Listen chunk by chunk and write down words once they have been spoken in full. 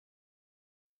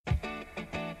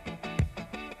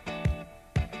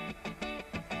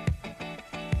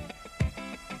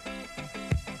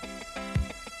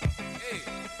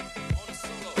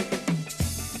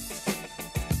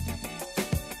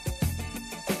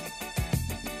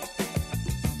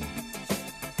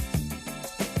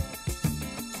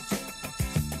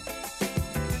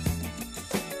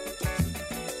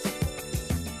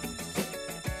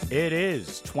It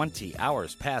is 20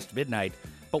 hours past midnight,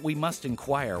 but we must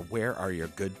inquire, where are your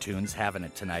good tunes having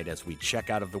it tonight as we check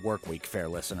out of the work week, fair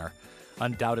listener?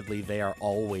 Undoubtedly, they are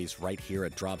always right here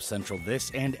at Drop Central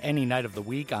this and any night of the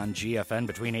week on GFN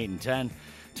between 8 and 10.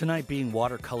 Tonight being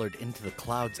watercolored into the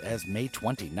clouds as May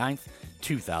 29th,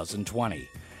 2020.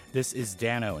 This is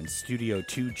Danno in Studio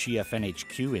 2 GFN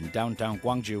HQ in downtown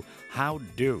Gwangju. How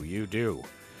do you do?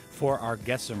 For our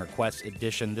Guests and Requests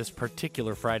edition this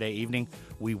particular Friday evening,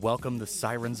 we welcome the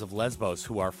Sirens of Lesbos,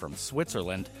 who are from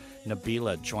Switzerland.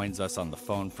 Nabyla joins us on the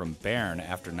phone from Bern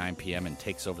after 9 p.m. and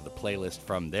takes over the playlist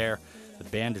from there. The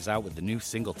band is out with the new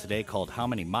single today called How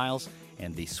Many Miles,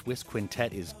 and the Swiss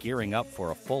Quintet is gearing up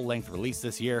for a full-length release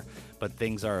this year, but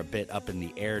things are a bit up in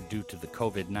the air due to the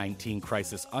COVID-19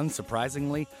 crisis,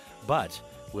 unsurprisingly. But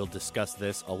we'll discuss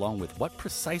this along with what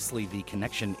precisely the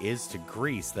connection is to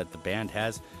Greece that the band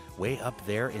has way up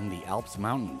there in the Alps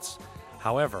mountains.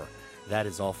 However, that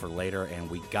is all for later, and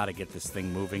we gotta get this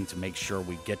thing moving to make sure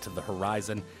we get to the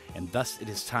horizon, and thus it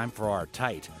is time for our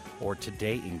Tight, or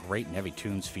Today in Great Nevi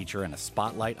Tunes feature, and a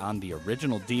spotlight on the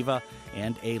original diva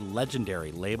and a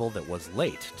legendary label that was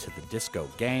late to the disco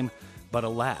game. But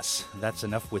alas, that's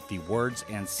enough with the words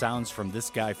and sounds from this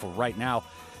guy for right now,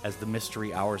 as the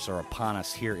mystery hours are upon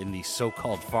us here in the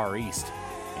so-called Far East,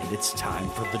 and it's time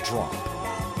for the drop.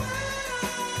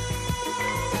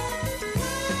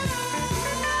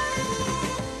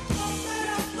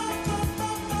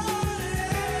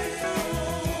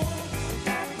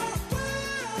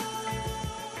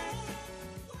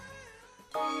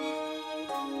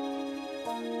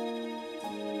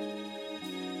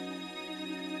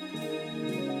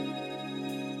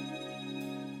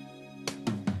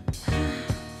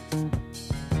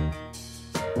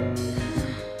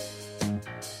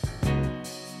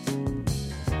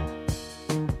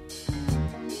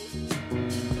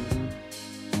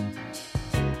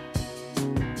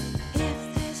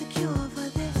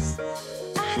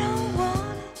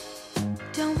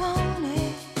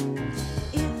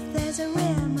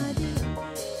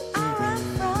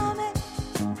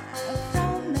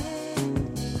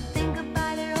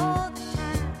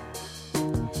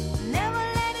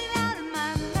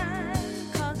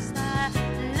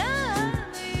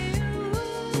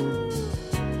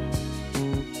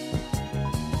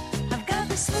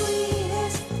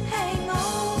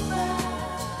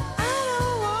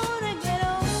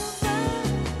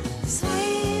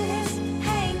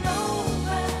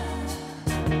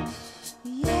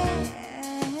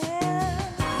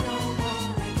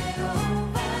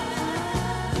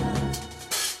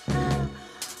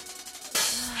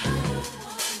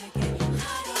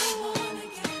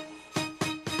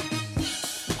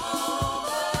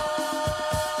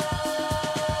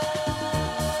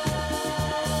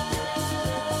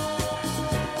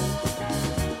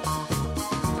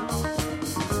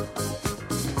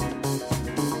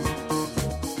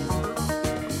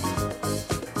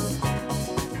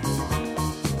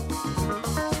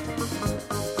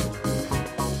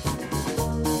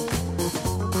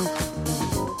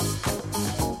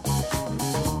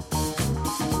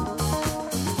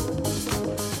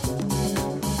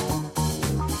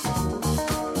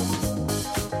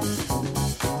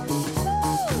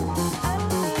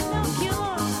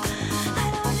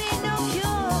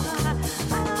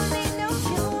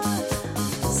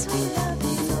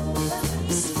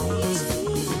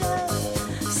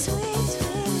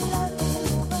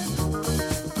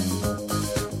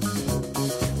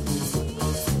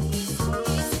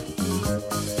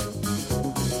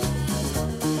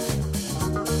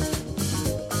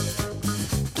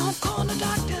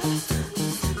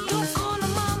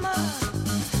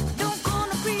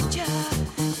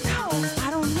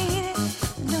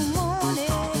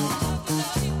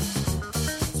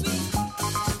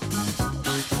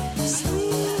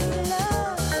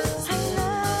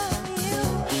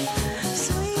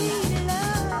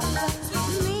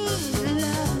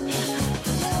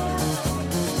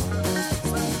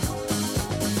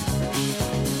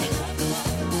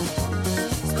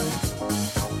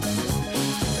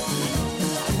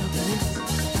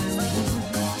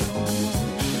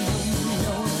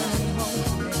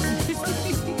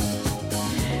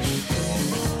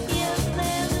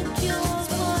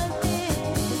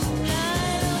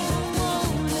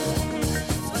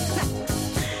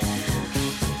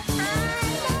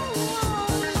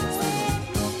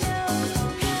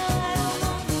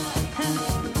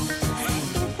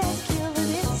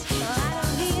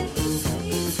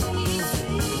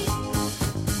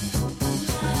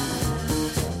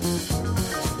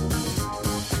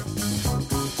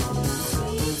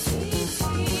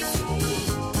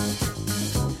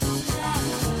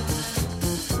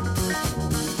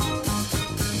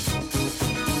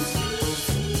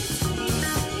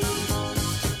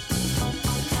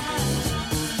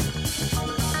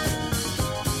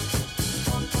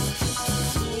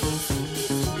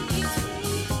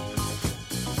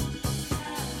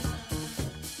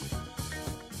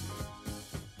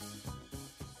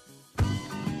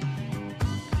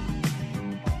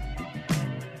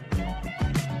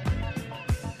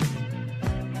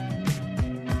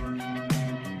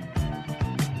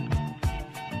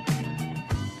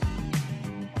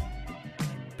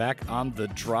 Back on the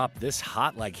drop this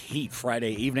hot like heat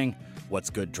Friday evening. What's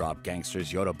good, drop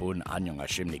gangsters? Yorobun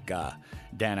안녕하십니까?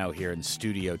 Danno here in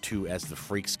Studio 2 as the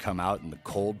freaks come out and the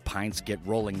cold pints get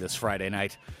rolling this Friday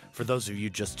night. For those of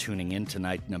you just tuning in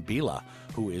tonight, Nabyla,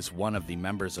 who is one of the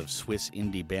members of Swiss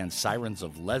indie band Sirens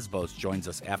of Lesbos, joins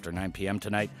us after 9 p.m.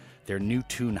 tonight. Their new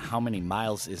tune, How Many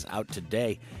Miles, is out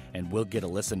today, and we'll get a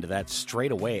listen to that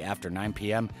straight away after 9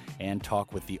 p.m. and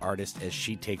talk with the artist as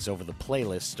she takes over the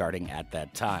playlist starting at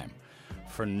that time.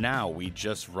 For now, we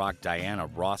just rocked Diana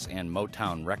Ross and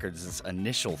Motown Records'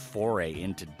 initial foray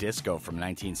into disco from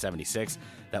 1976.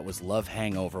 That was Love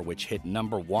Hangover, which hit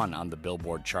number 1 on the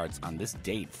Billboard charts on this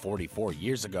date 44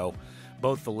 years ago.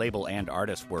 Both the label and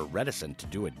artist were reticent to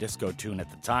do a disco tune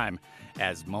at the time,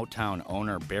 as Motown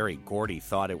owner Berry Gordy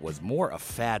thought it was more a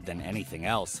fad than anything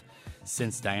else.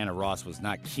 Since Diana Ross was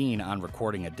not keen on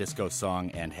recording a disco song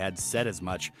and had said as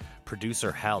much,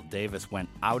 producer Hal Davis went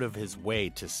out of his way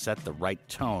to set the right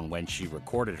tone when she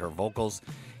recorded her vocals.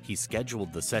 He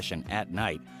scheduled the session at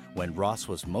night when Ross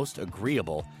was most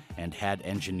agreeable and had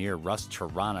engineer Russ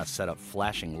Tirana set up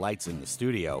flashing lights in the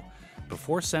studio.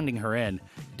 Before sending her in,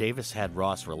 Davis had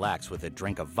Ross relax with a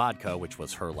drink of vodka, which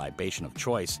was her libation of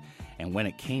choice, and when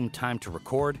it came time to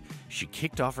record, she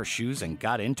kicked off her shoes and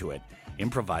got into it,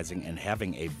 improvising and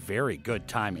having a very good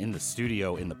time in the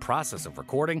studio in the process of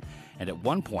recording, and at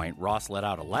one point, Ross let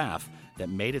out a laugh that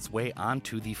made its way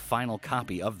onto the final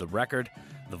copy of the record.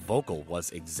 The vocal was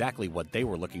exactly what they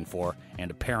were looking for,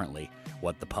 and apparently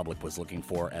what the public was looking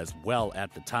for as well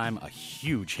at the time, a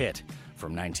huge hit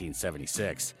from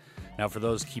 1976. Now, for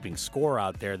those keeping score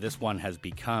out there, this one has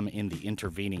become, in the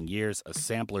intervening years, a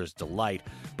sampler's delight,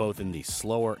 both in the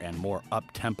slower and more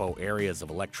up-tempo areas of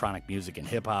electronic music and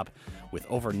hip-hop, with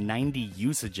over 90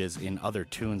 usages in other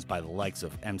tunes by the likes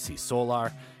of MC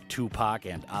Solar, Tupac,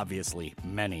 and obviously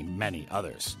many, many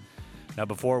others. Now,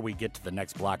 before we get to the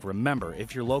next block, remember,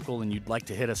 if you're local and you'd like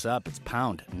to hit us up, it's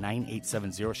pound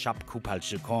 9870 Shop Kupal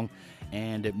Shikong.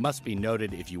 And it must be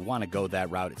noted, if you want to go that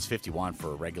route, it's 50 won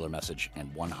for a regular message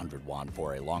and 100 won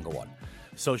for a longer one.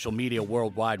 Social media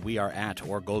worldwide, we are at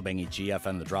or Golbengi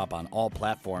GFN The Drop on all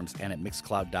platforms, and at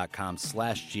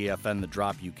mixcloud.com/GFN The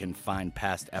Drop, you can find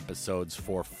past episodes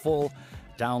for full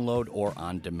download or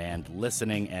on-demand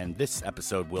listening, and this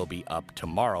episode will be up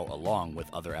tomorrow along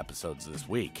with other episodes this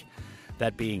week.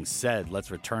 That being said,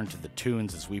 let's return to the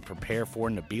tunes as we prepare for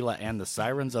Nabyla and the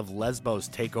Sirens of Lesbos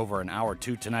take over an hour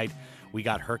 2 tonight. We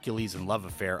got Hercules and Love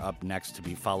Affair up next, to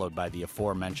be followed by the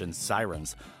aforementioned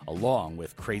Sirens, along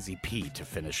with Crazy P to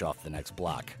finish off the next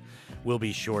block. We'll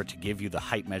be sure to give you the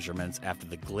height measurements after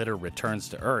the glitter returns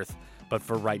to Earth, but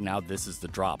for right now, this is The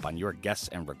Drop on your Guests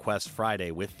and Requests Friday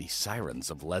with the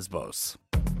Sirens of Lesbos.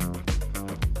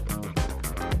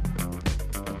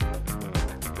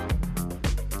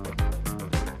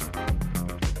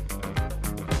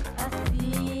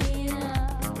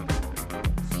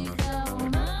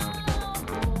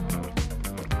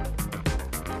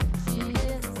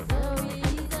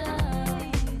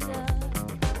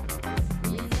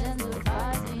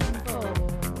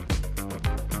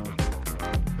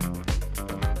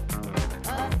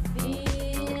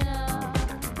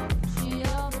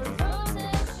 Frozen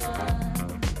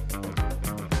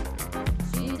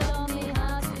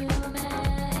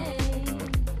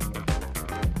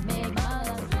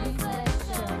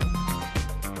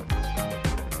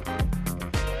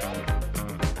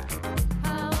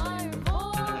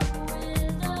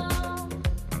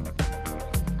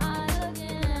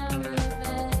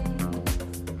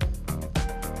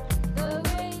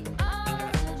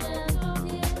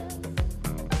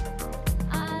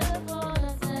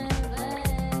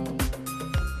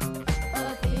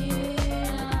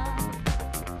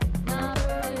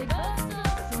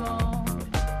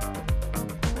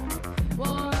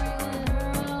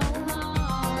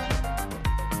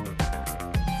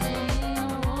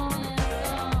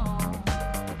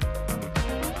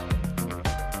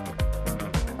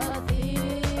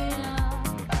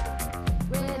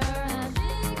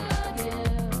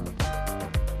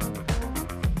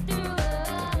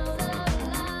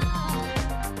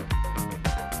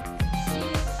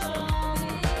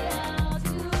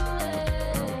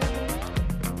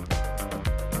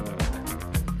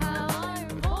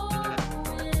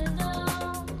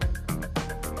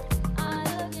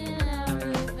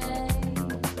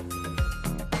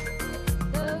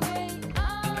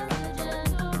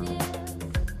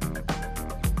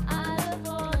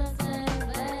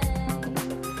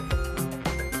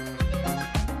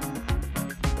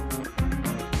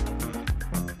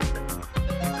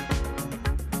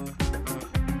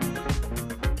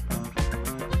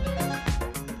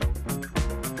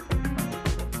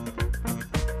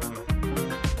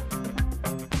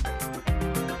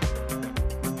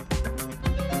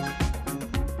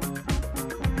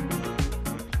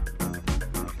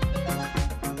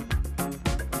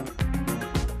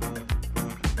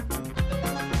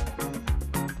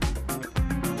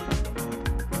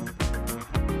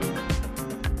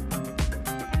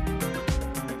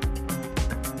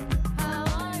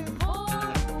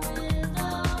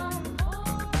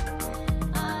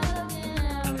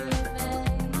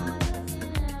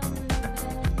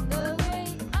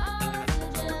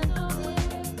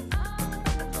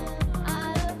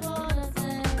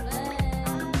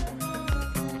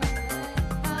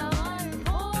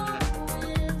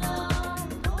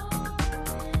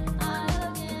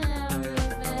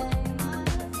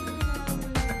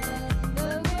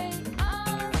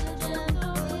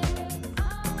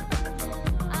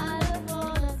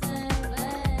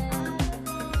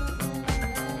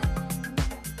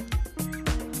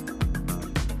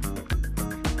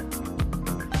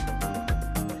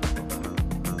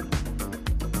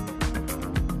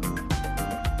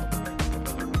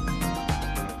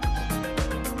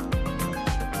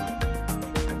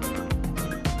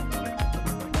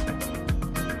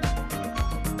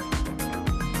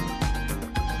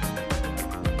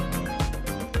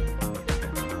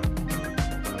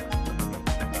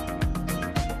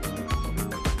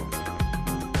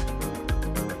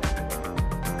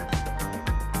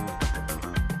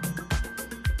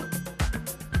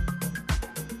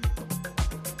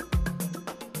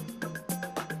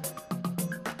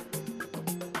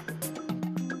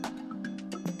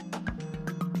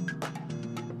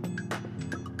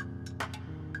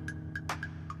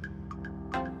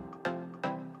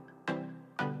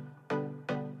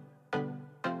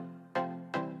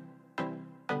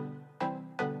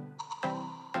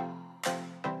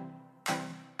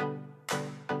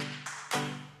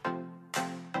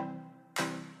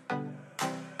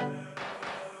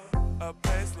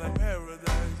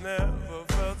never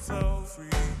felt so free.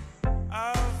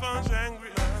 I found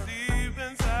Shangri-La deep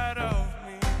inside of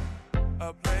me,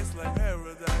 a place like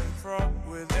paradise fraught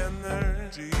with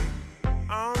energy.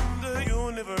 I'm the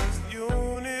universe, the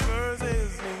universe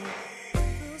is me.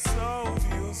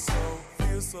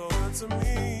 Feel so good to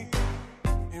me.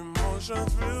 Emotion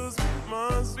thrills me,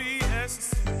 must be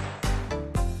ecstasy.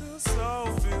 Feel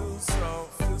so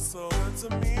good to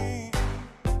me.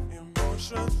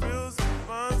 Emotion thrills me,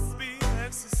 must be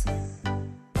ecstasy.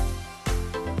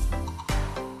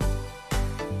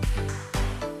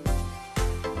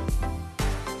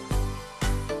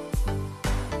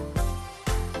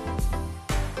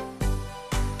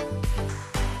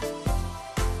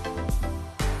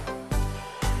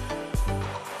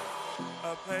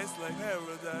 A place like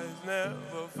paradise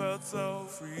never felt so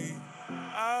free.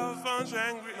 I found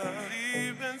Shangri-La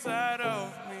deep inside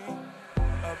of me,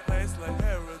 a place like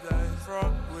paradise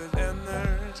fraught with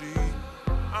energy.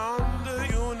 I'm the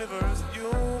universe, the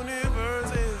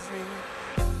universe is me.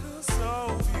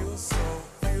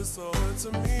 Feel so good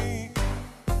to me.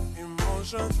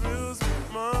 Emotion thrills me,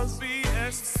 must be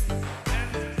ecstasy.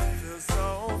 Feel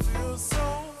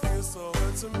so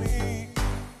good to me.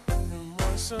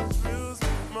 Emotion thrills me,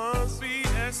 must be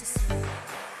ecstasy.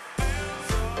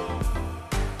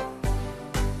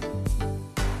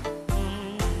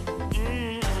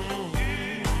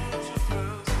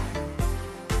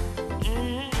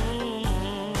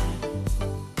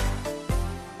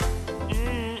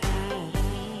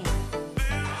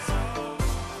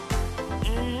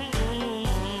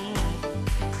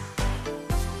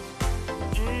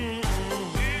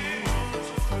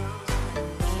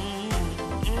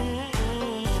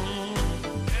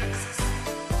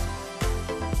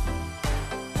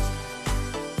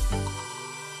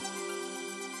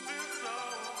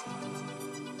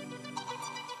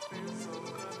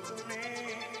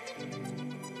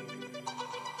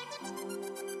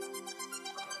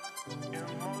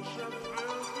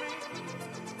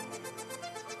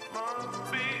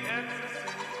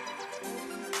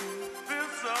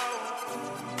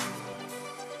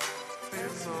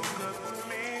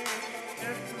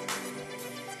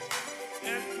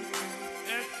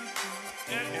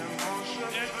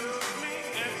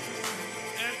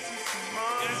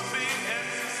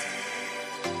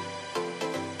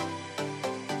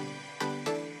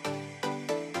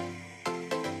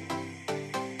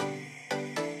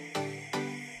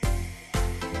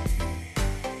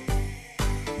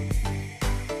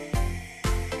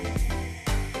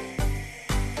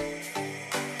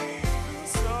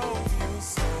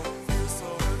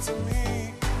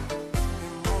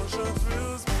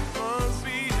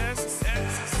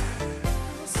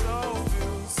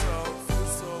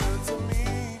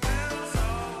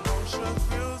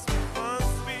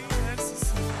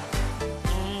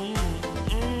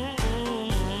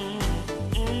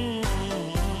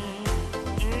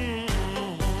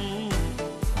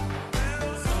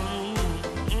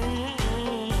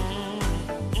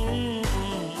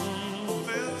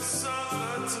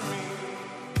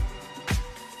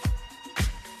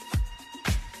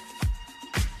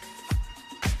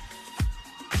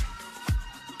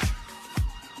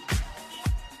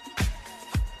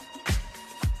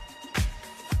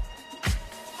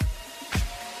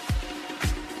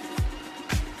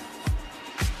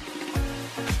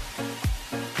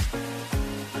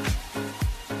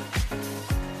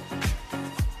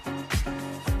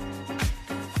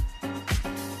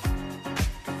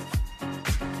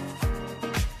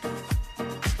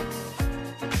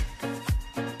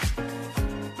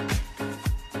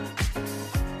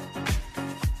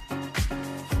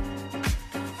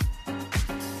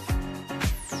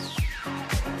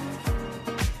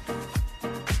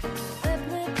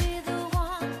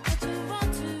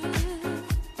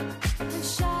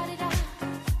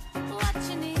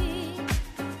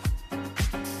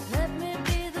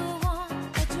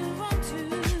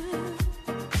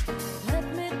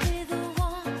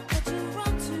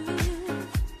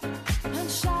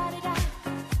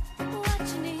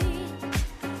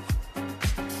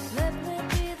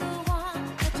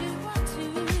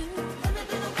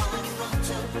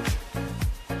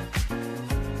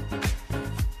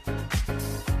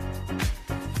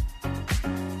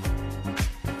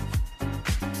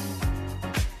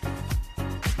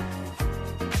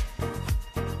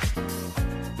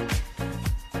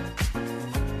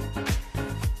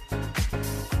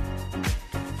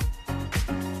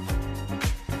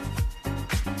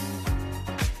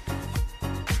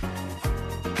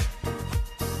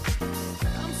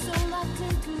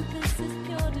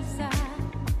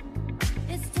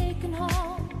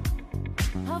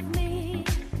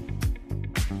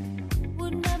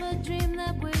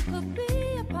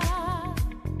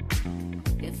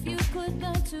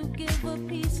 to give a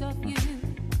piece of you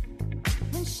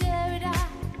and share it out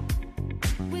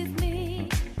with me.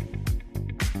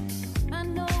 I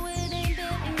know it ain't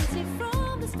been easy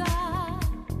from the start.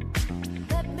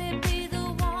 Let me be the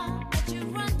one that you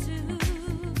run to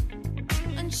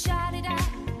and shout it out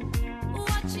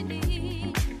what you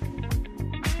need.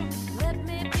 Let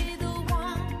me be the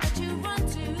one that you run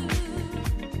to.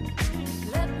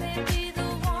 Let me be the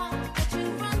one that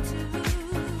you run to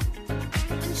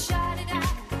and shout it out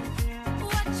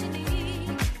what you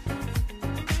need.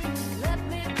 Let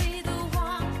me be the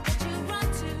one that you run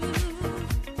to.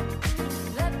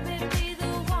 Let me be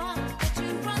the one that you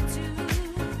run to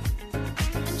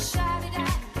and shout it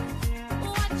out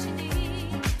what you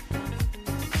need.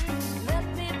 Let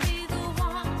me be the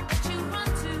one that you run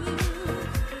to.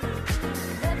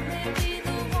 Let me be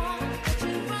the one that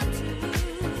you run to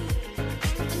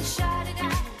and shout it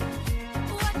out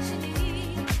what you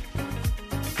need.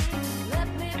 Let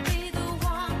me be the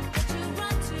one that you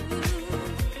run to.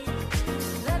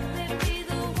 Let me be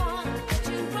the one that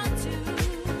you run to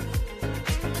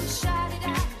and shout it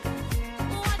out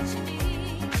what you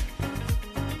need.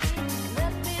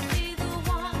 Let me be the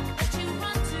one that you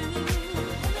run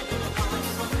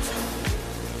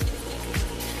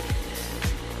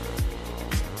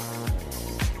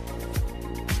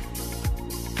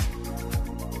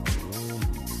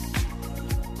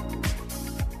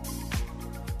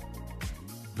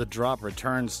The Drop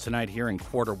returns tonight here in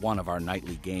quarter one of our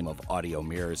nightly game of audio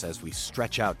mirrors as we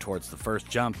stretch out towards the first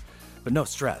jump. But no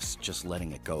stress, just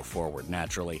letting it go forward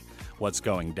naturally. What's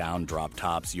going down, Drop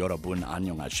Tops? Yorobun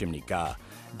안녕하십니까?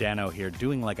 Danno here,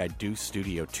 doing like I do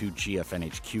Studio 2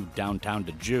 GFN HQ downtown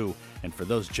to Jew. And for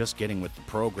those just getting with the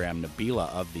program, Nabyla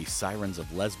of the Sirens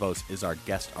of Lesbos is our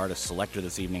guest artist selector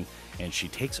this evening, and she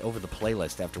takes over the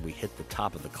playlist after we hit the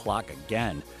top of the clock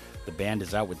again. The band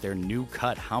is out with their new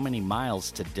cut, How Many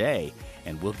Miles, today,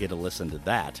 and we'll get a listen to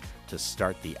that to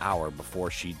start the hour before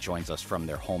she joins us from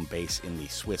their home base in the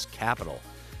Swiss capital.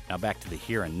 Now back to the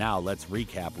here and now, let's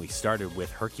recap. We started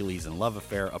with Hercules and Love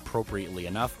Affair, appropriately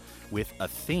enough, with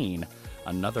Athene,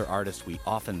 another artist we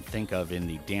often think of in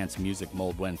the dance music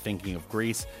mold when thinking of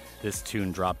Greece. This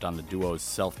tune dropped on the duo's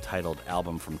self-titled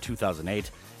album from 2008,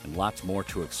 and lots more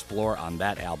to explore on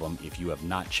that album if you have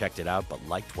not checked it out but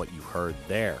liked what you heard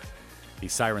there. The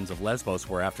Sirens of Lesbos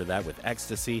were after that with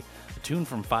Ecstasy, a tune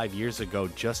from 5 years ago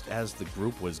just as the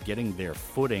group was getting their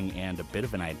footing and a bit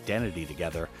of an identity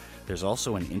together. There's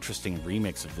also an interesting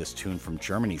remix of this tune from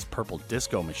Germany's Purple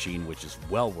Disco Machine, which is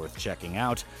well worth checking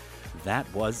out. That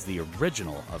was the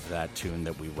original of that tune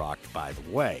that we rocked, by the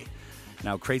way.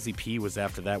 Now, Crazy P was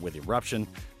after that with Eruption.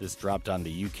 This dropped on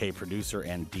the UK producer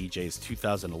and DJ's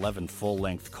 2011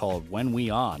 full-length called When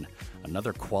We On,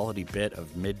 another quality bit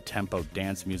of mid-tempo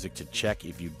dance music to check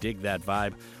if you dig that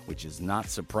vibe, which is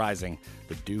not surprising.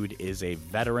 The dude is a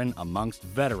veteran amongst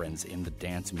veterans in the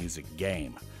dance music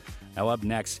game. Now up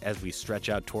next, as we stretch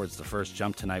out towards the first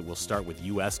jump tonight, we'll start with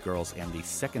US Girls and the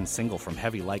second single from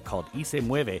Heavy Light called Y Se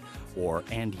Mueve, or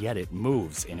And Yet It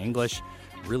Moves in English.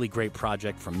 Really great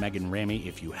project from Megan Ramey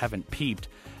if you haven't peeped.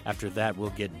 After that,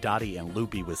 we'll get Dottie and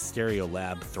Loopy with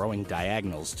Stereolab throwing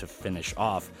diagonals to finish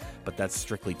off, but that's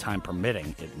strictly time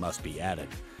permitting, it must be added.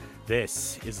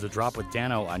 This is The Drop with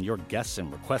Danno on your Guests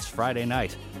and Requests Friday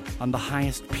night on the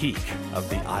highest peak of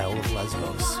the Isle of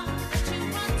Lesbos.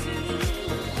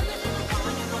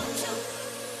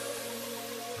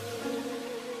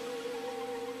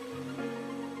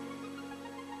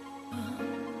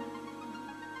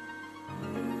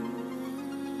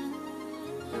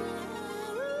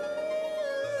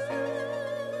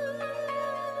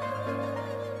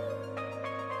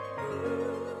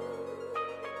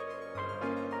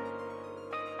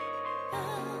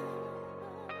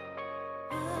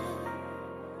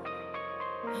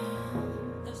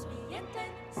 Los billetes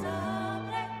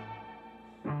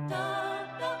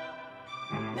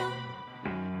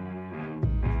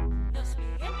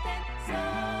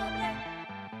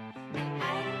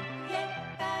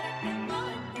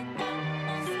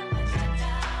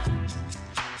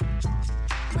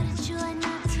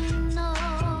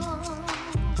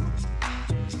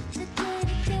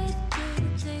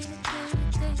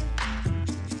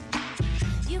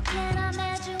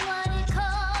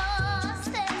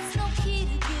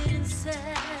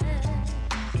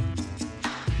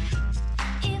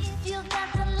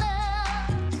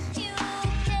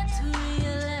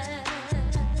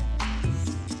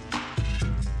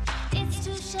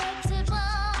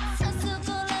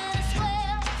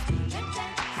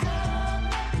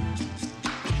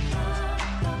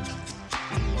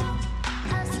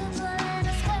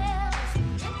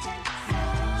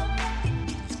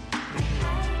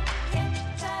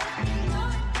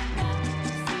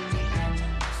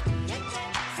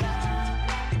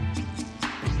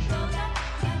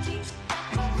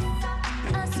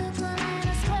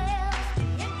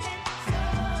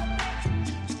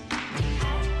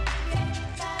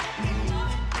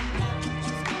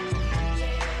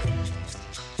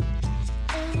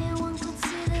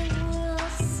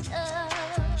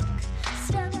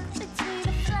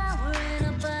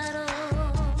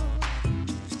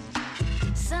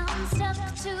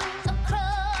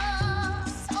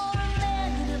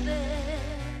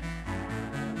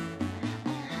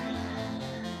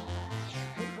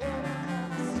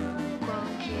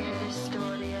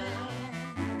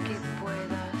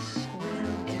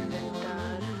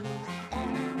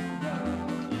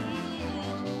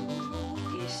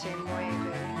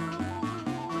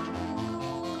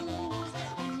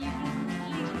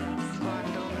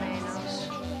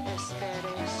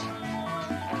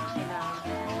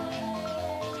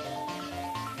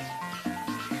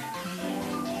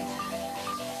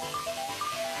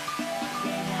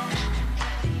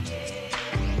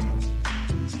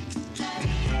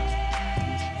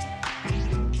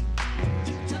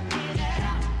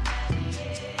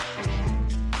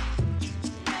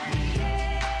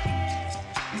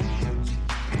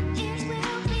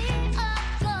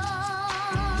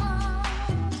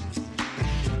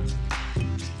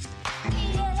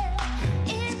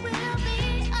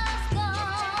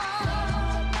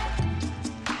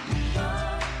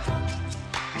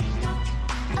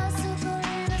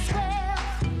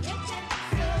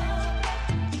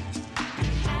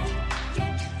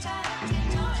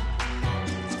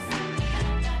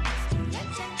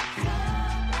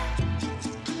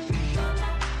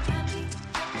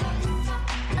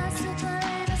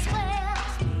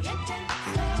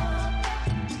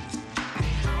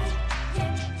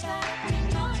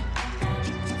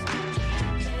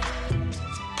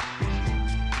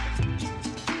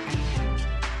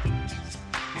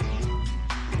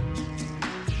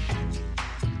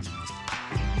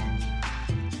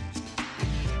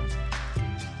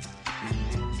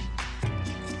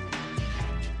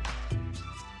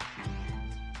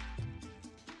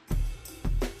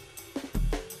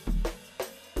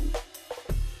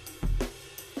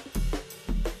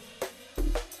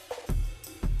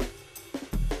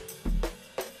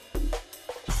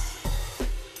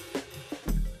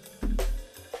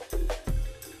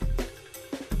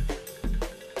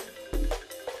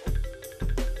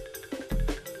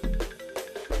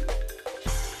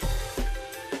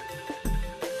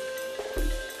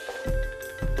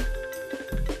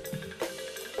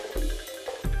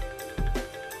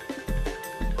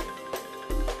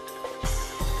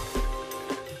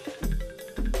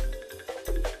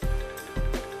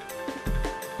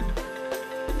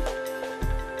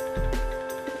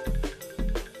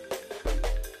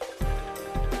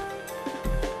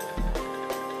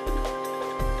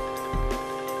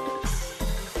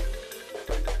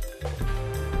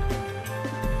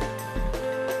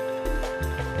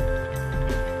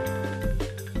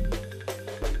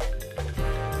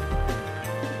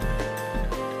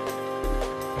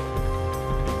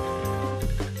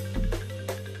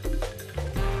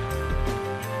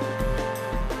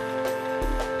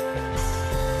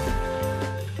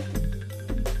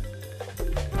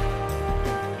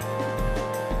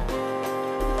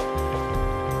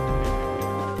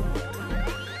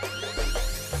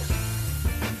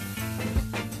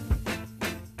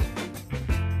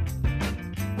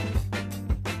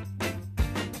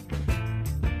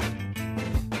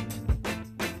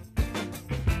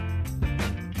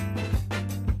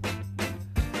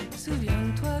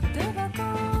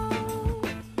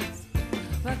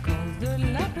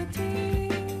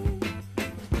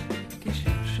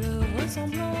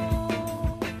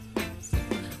ressemblance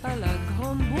à la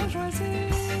grande bourgeoisie.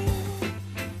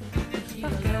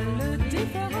 Par quelle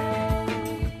différence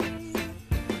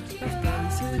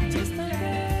peuvent-elles se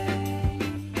distinguer?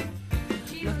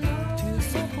 Leurs cultures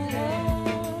sont trop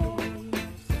roses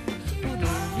pour des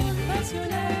vies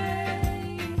passionnées.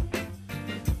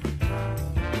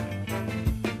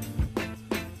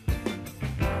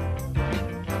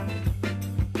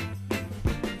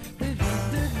 Des vies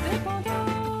de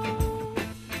dépendance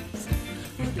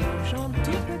ou des gens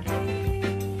tout petits.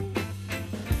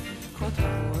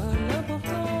 Croit-on à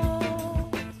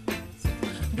l'importance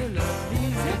de leur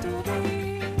vie étourdie?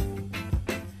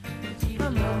 Un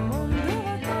moment de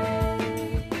recueil,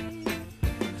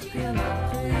 rien n'a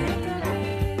préétabli.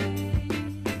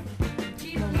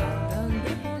 Moment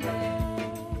d'indépendance.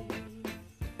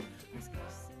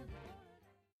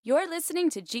 You're listening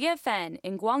to GFN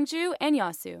in Gwangju and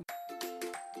Yeosu.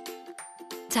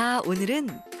 자, 오늘은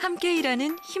함께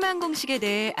일하는 희망 공식에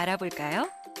대해 알아볼까요?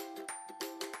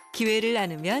 기회를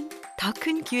나누면 더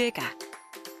큰 기회가,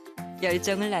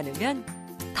 열정을 나누면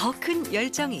더 큰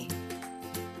열정이,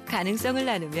 가능성을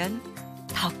나누면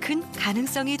더 큰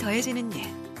가능성이 더해지는 일.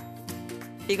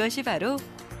 이것이 바로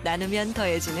나누면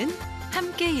더해지는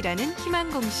함께 일하는 희망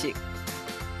공식.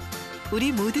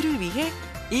 우리 모두를 위해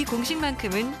이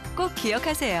공식만큼은 꼭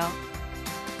기억하세요.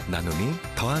 나눔이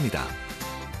더합니다.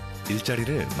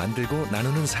 일자리를 만들고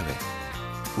나누는 사회.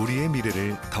 우리의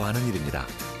미래를 더하는 일입니다.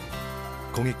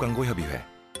 공익광고협의회.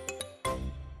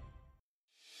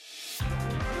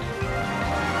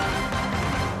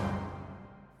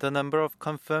 The number of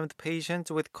confirmed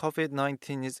patients with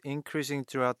COVID-19 is increasing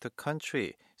throughout the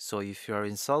country, so if you are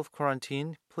in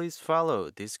self-quarantine, please follow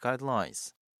these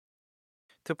guidelines.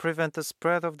 To prevent the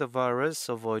spread of the virus,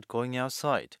 avoid going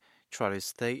outside. Try to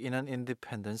stay in an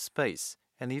independent space.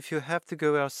 And if you have to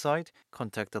go outside,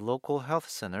 contact the local health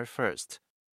center first.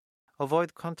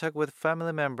 Avoid contact with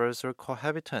family members or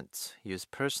cohabitants. Use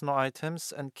personal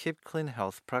items and keep clean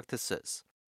health practices.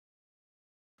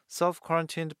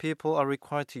 Self-quarantined people are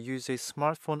required to use a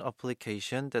smartphone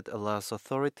application that allows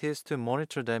authorities to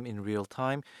monitor them in real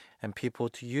time and people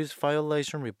to use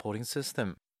violation reporting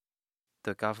system.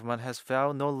 The government has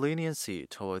vowed no leniency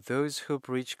toward those who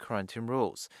breach quarantine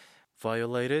rules.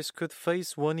 Violators could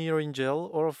face 1 year in jail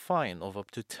or a fine of up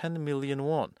to 10 million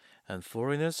won, and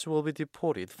foreigners will be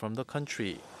deported from the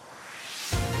country.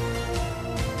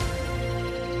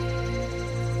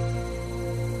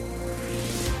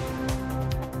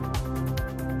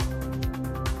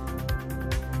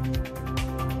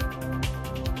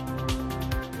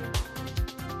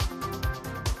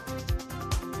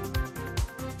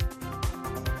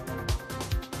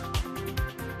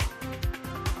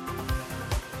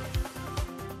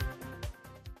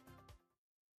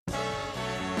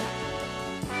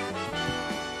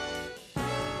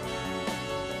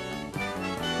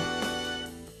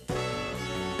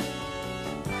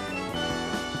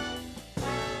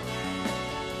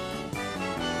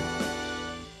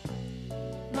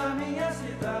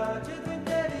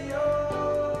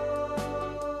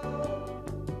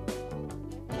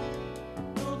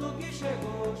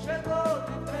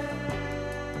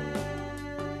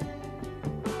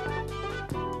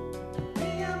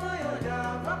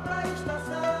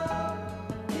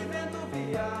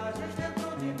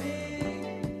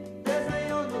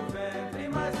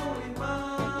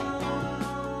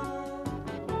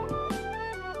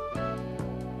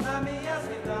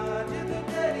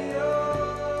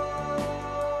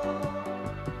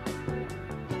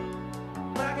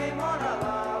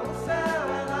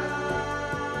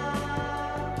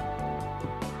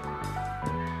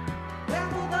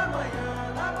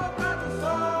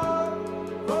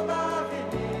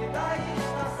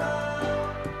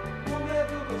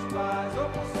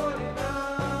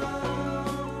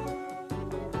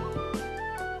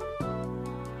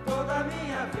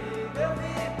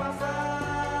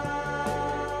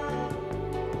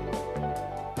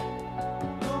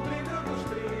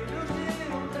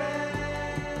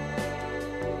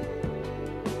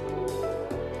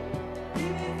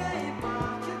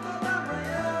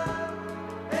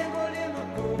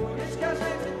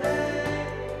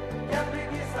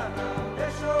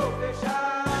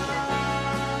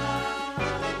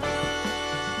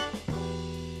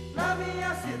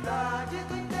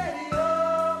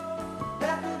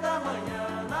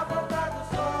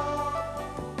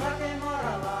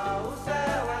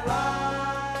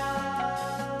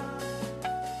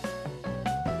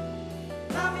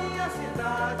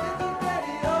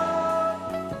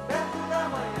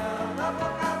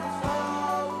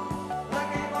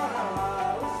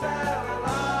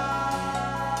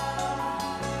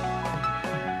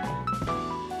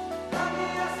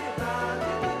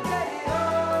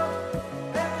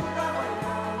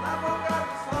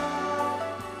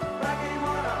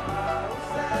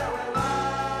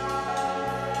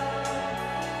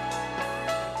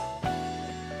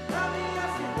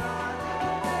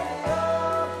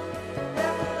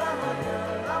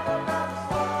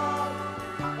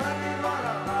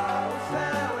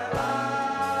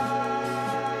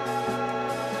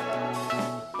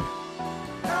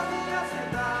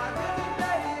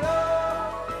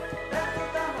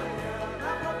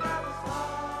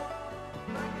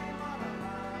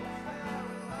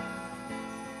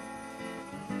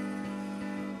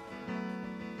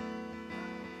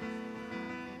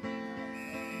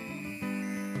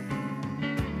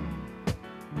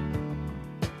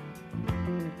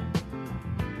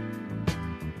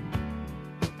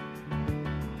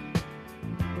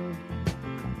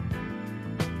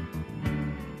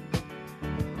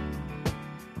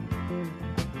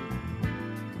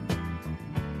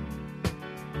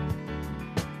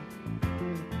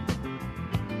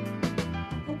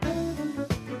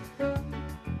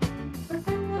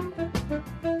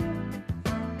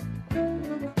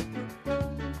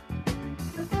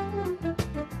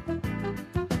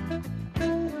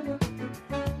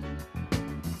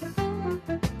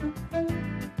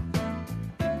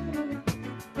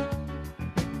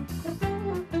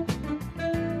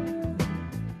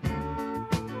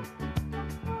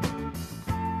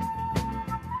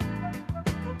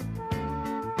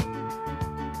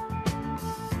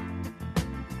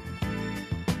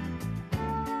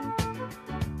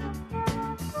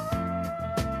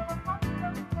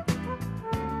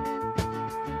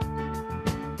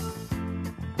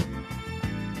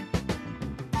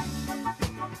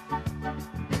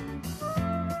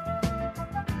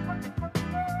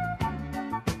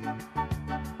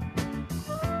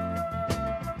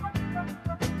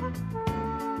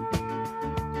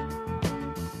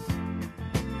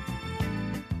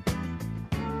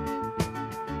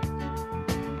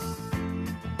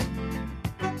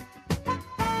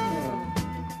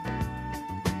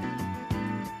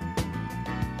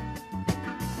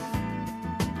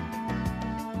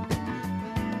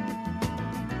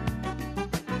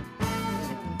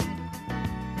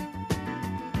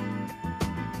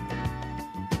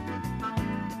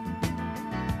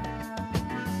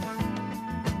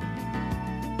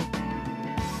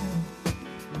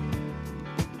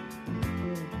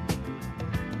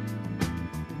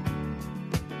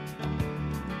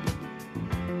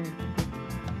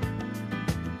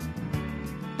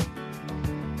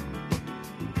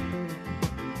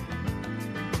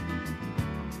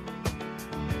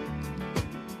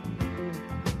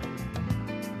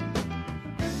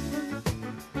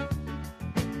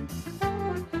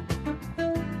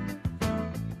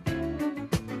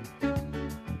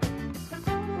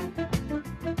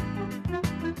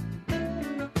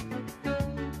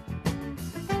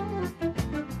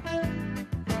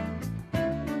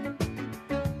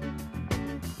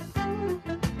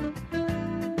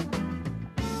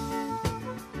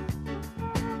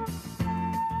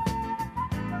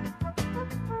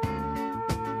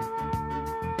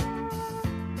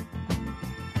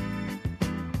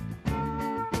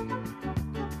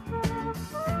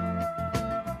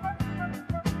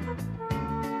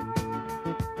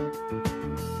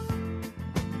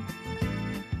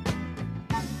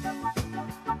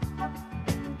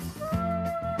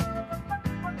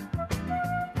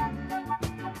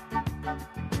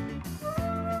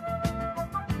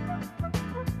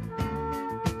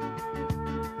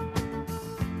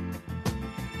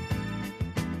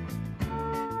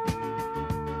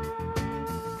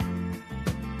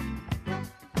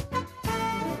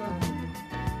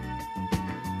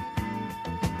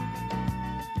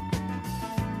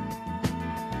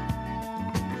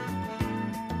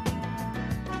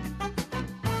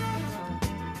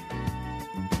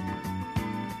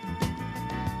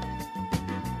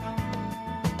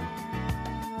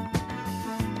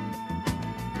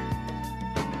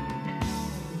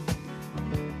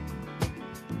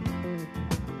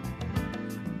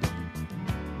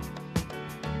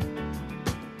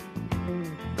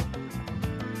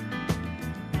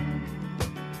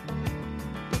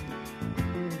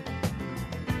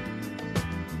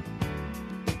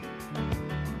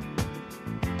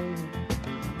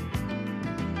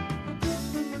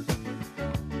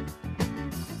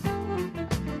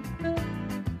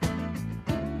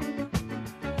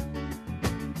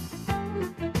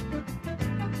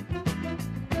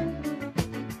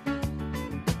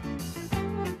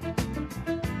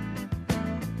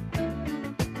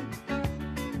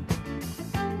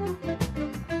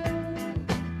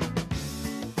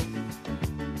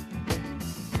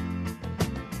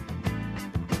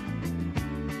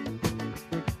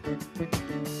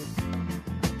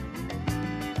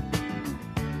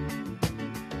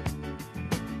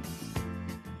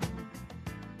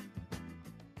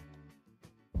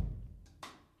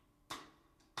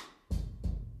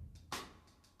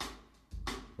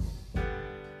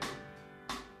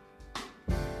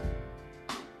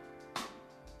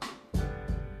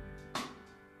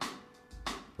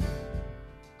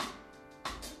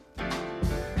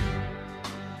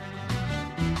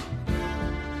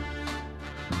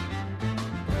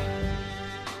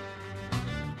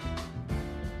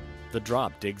 The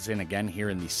Drop digs in again here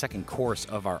in the second course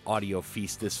of our audio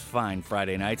feast this fine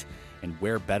Friday night. And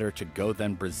where better to go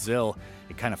than Brazil?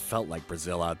 It kind of felt like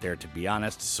Brazil out there, to be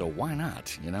honest, so why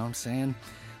not? You know what I'm saying?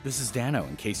 This is Danno,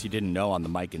 in case you didn't know, on the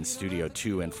mic in Studio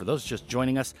 2. And for those just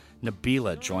joining us,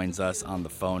 Nabyla joins us on the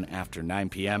phone after 9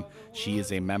 p.m. She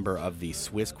is a member of the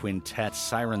Swiss quintet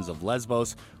Sirens of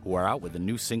Lesbos, who are out with a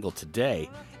new single today,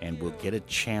 and we'll get a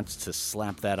chance to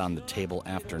slap that on the table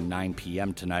after 9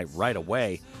 p.m. tonight right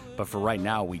away. But for right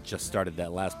now, we just started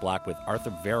that last block with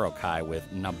Arthur Verocai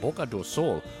with Na Boca do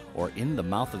Sol, or In the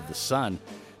Mouth of the Sun.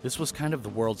 This was kind of the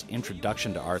world's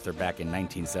introduction to Arthur back in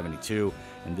 1972,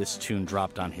 and this tune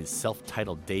dropped on his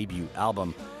self-titled debut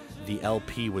album. The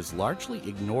LP was largely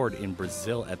ignored in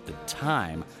Brazil at the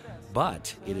time,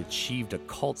 but it achieved a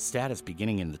cult status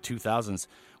beginning in the 2000s,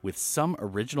 with some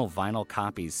original vinyl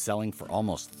copies selling for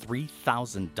almost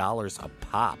 $3,000 a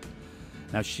pop.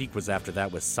 Now, Chic was after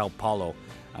that with Sao Paulo,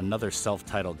 another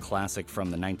self-titled classic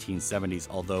from the 1970s,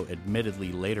 although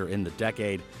admittedly later in the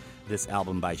decade. This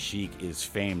album by Chic is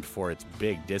famed for its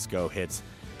big disco hits,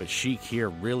 but Chic here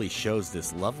really shows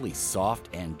this lovely, soft,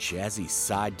 and jazzy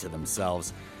side to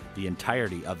themselves. The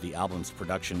entirety of the album's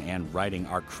production and writing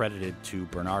are credited to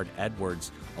Bernard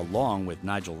Edwards, along with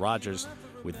Nigel Rodgers,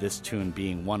 with this tune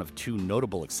being one of two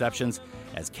notable exceptions,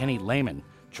 as Kenny Lehman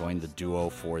joined the duo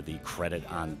for the credit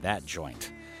on that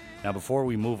joint. Now, before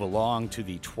we move along to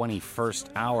the 21st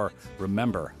hour,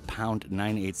 remember, pound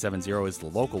 9870 is the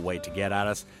local way to get at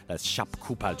us. That's Shap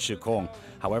Kupal Chikong.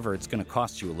 However, it's going to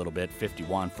cost you a little bit, 50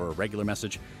 won for a regular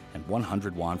message and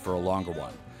 100 won for a longer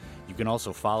one. You can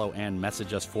also follow and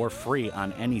message us for free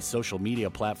on any social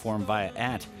media platform via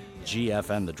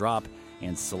 @GFN The Drop,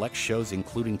 and select shows,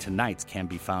 including tonight's, can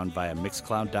be found via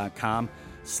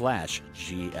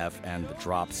mixcloud.com/GFN The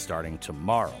Drop starting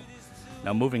tomorrow.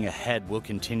 Now, moving ahead, we'll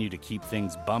continue to keep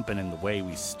things bumping in the way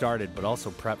we started, but also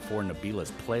prep for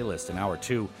Nabyla's playlist in hour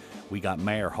 2. We got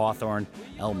Mayer Hawthorne,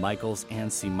 L. Michaels,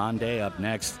 and Simande up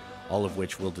next, all of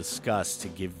which we'll discuss to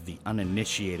give the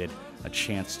uninitiated a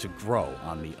chance to grow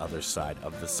on the other side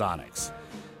of the Sonics.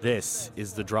 This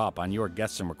is The Drop on your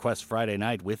Guests and Requests Friday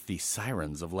night with the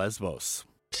Sirens of Lesbos.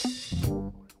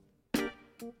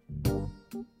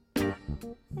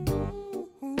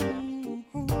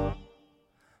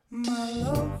 My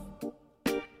love,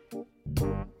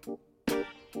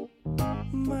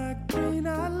 my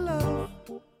green-eyed love,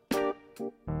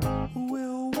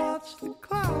 we'll watch the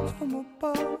clouds from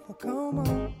above. Oh, come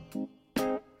on,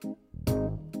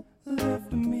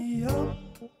 lift me up.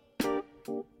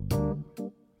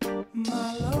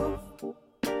 My love,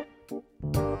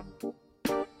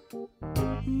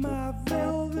 my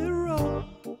velvet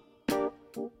robe,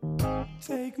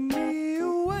 take me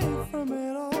away from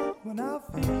it all. When I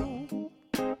feel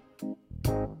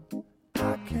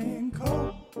I can't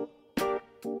cope,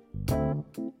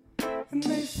 and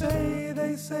they say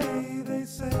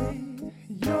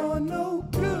you're no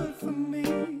good for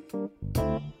me,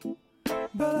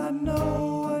 but I know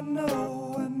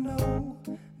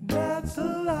that's a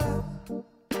lie.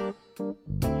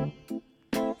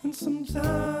 And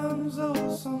sometimes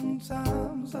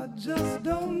I just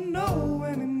don't know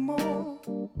anymore.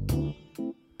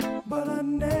 But I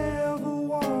never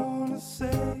wanna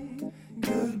say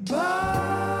goodbye.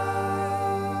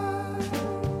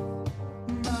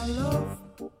 My love,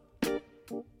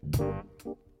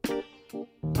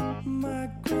 my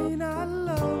green-eyed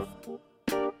love,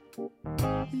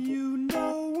 you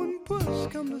know when push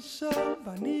comes to shove,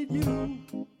 I need you.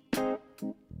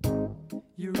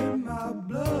 You're in my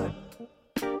blood.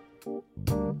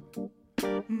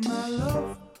 My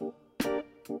love,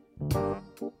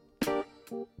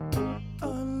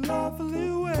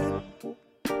 unlawfully wet,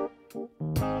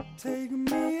 take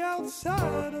me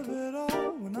outside of it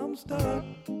all when I'm stuck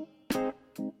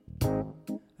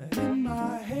in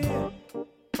my head.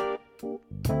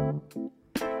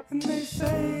 And they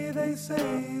say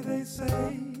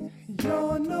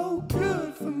you're no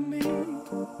good for me,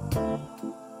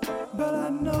 but I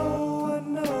know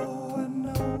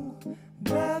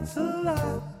that's a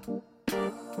lie.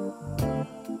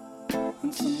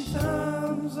 And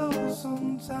sometimes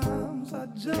I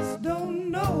just don't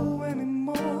know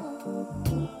anymore.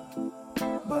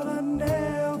 But I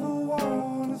never want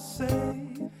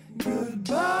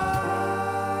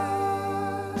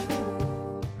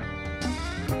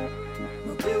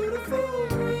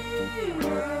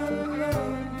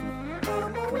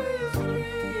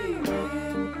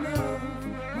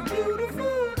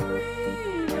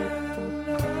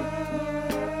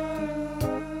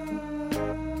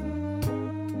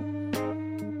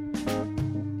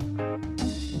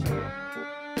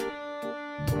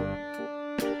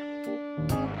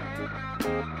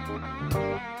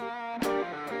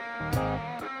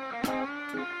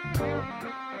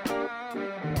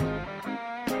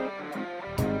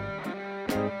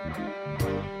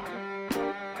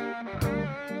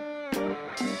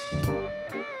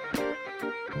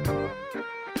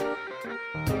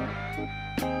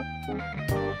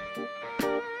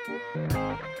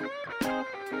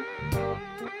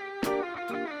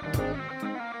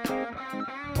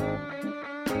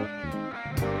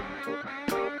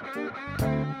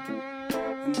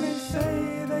And they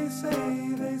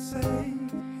say,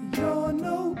 you're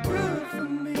no good for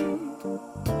me.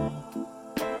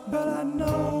 But I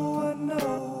know,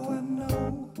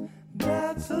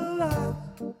 that's a lie.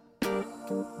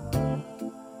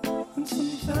 And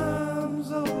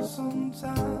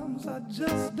sometimes I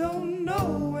just don't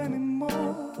know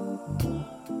anymore.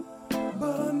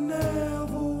 But I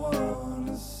never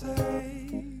wanna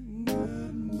say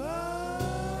goodbye.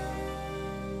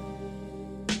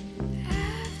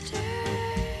 After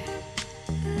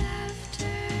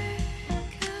laughter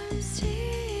comes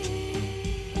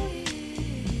tears.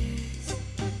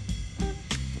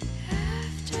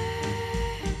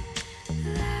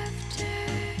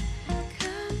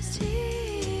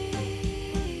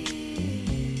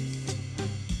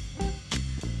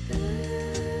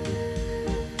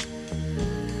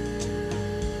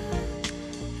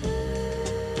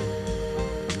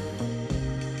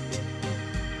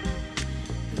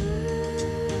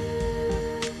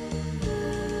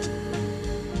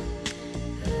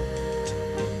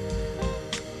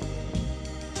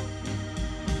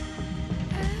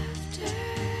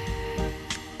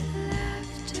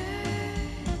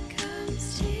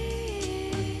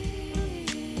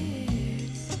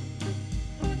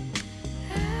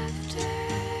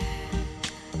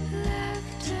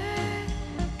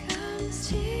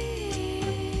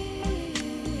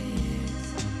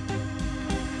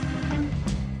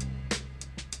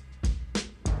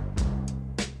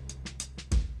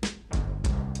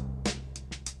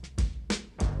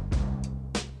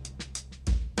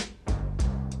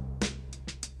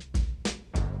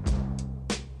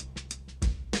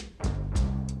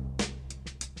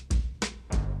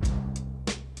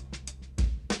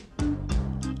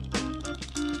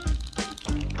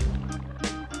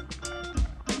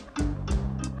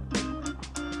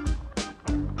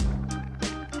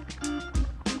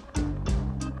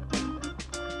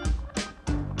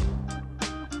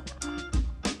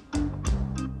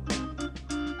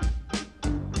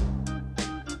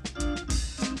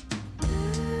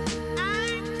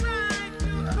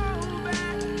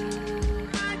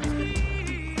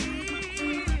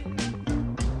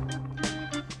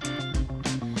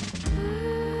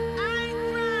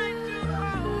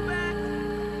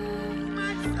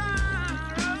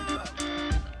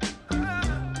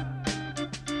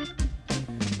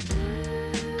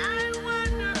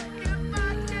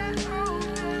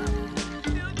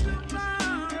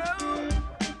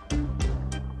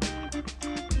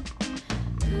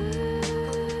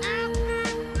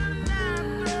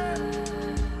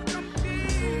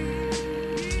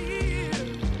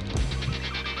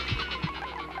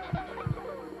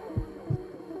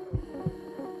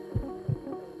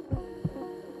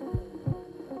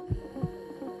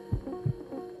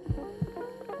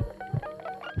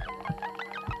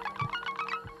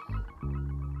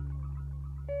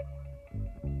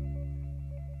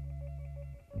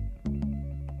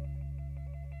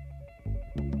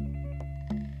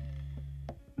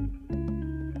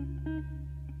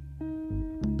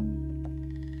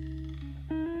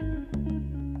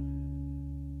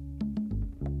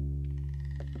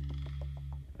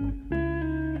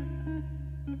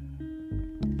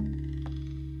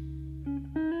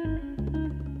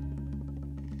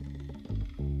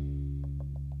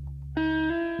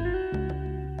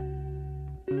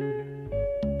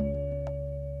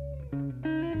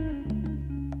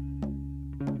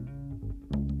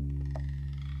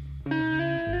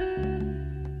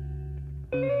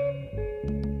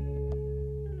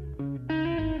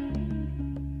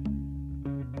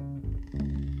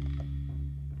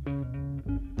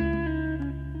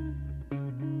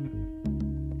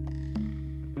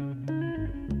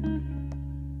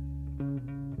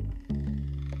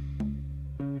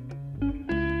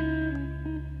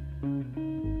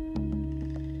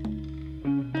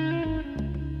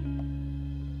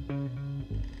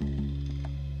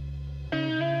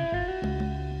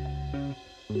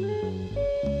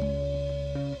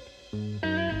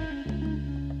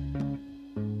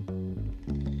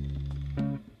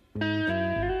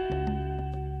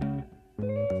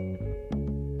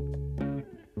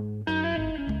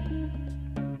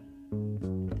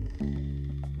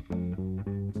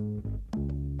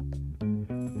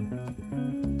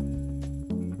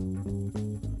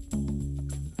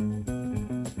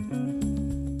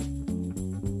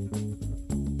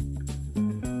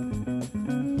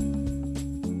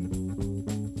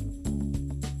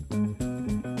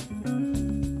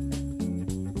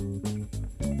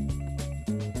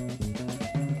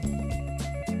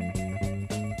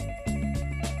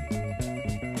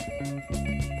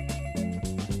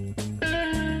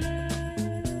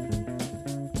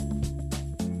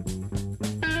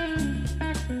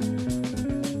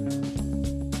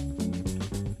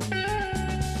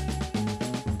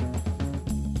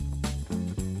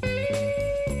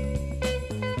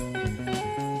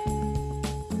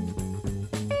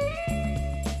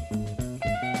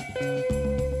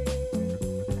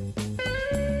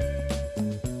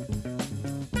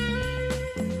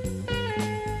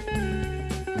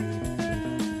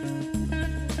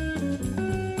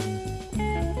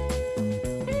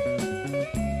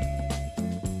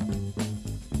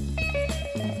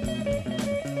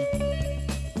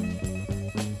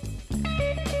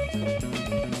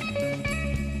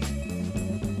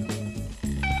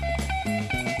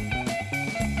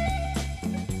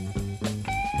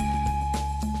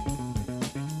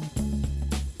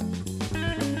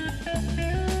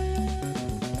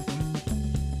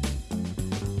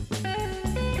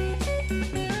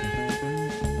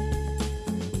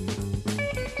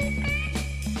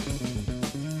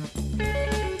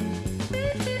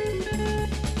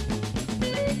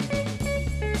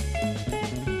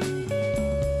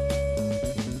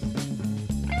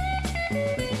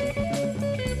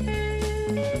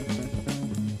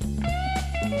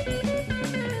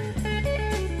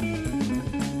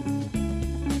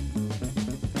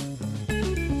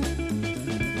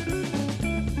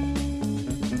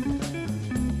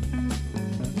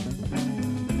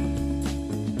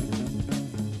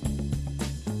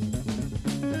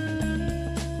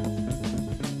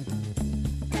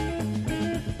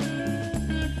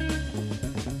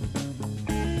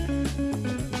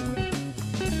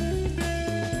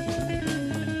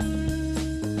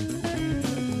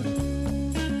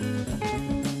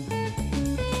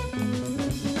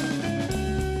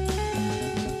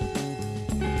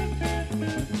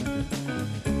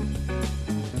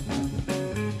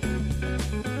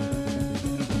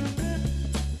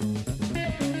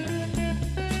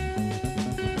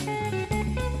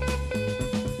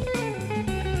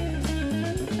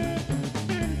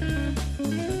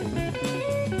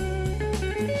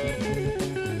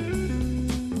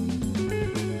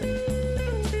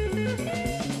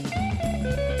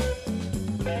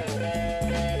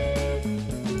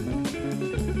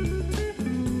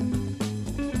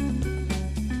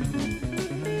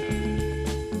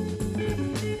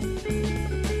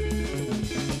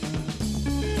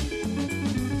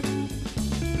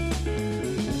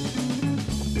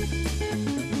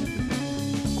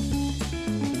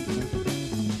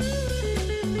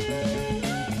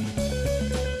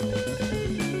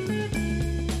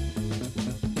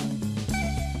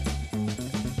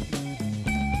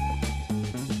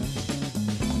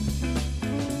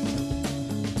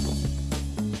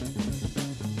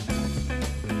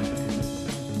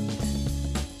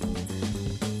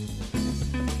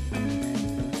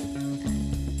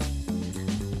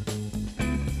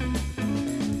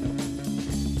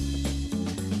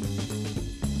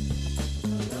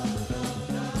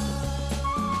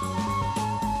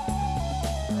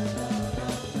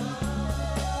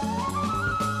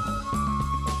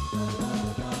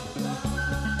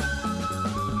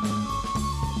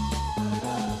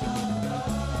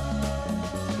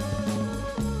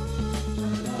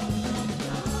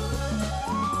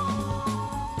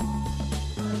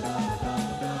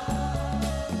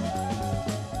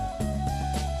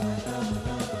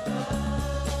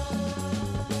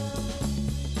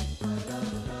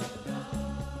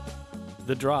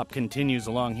 The drop continues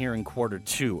along here in quarter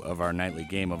 2 of our nightly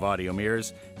game of audio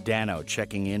mirrors. Danno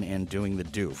checking in and doing the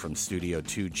do from Studio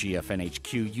 2 GFN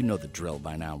HQ. You know the drill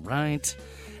by now, right?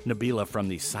 Nabyla from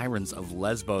the Sirens of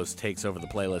Lesbos takes over the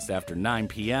playlist after 9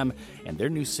 p.m., and their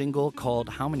new single called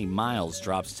How Many Miles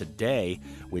drops today,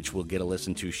 which we'll get a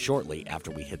listen to shortly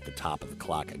after we hit the top of the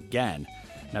clock again.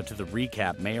 Now to the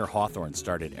recap, Mayor Hawthorne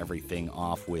started everything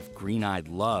off with Green-Eyed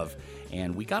Love,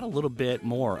 and we got a little bit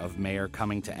more of Mayor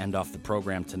coming to end off the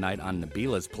program tonight on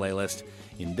Nabyla's playlist.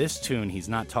 In this tune, he's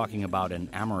not talking about an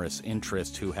amorous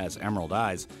interest who has emerald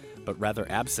eyes, but rather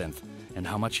absinthe, and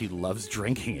how much he loves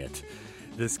drinking it.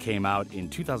 This came out in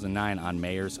 2009 on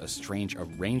Mayor's A Strange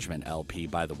Arrangement LP,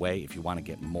 by the way, if you want to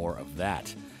get more of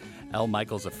that. L.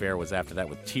 Michaels' Affair was after that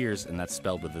with Tears, and that's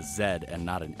spelled with a Z and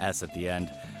not an S at the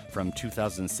end. From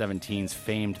 2017's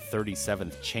famed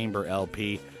 37th Chamber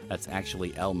LP, that's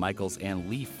actually L. Michaels and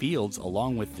Lee Fields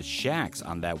along with the Shacks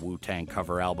on that Wu-Tang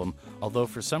cover album, although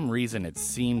for some reason it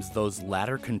seems those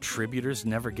latter contributors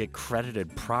never get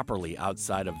credited properly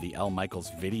outside of the L.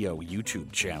 Michaels video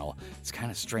YouTube channel. It's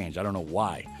kind of strange, I don't know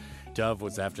why. Dove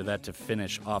was after that to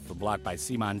finish off the block by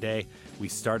Simon Day. We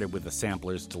started with the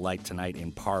Sampler's Delight tonight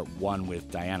in part 1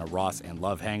 with Diana Ross and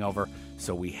Love Hangover,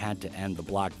 so we had to end the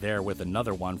block there with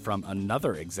another one from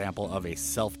another example of a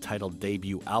self-titled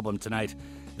debut album tonight.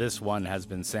 This one has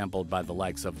been sampled by the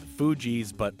likes of the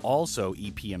Fugees, but also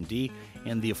EPMD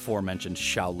and the aforementioned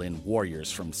Shaolin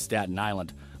Warriors from Staten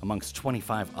Island, amongst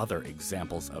 25 other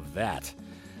examples of that.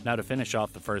 Now to finish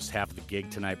off the first half of the gig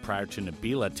tonight prior to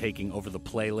Nabyla taking over the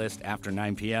playlist after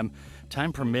 9 p.m.,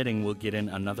 time permitting we'll get in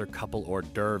another couple hors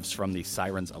d'oeuvres from the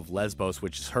Sirens of Lesbos,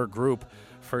 which is her group.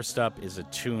 First up is a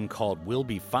tune called We'll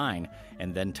Be Fine,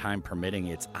 and then time permitting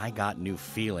it's I Got New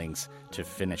Feelings to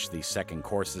finish the second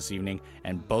course this evening,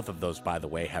 and both of those, by the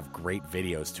way, have great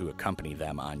videos to accompany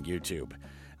them on YouTube.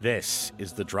 This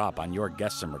is The Drop on your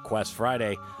Guests and Requests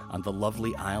Friday on the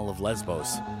lovely Isle of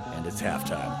Lesbos, and it's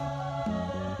halftime.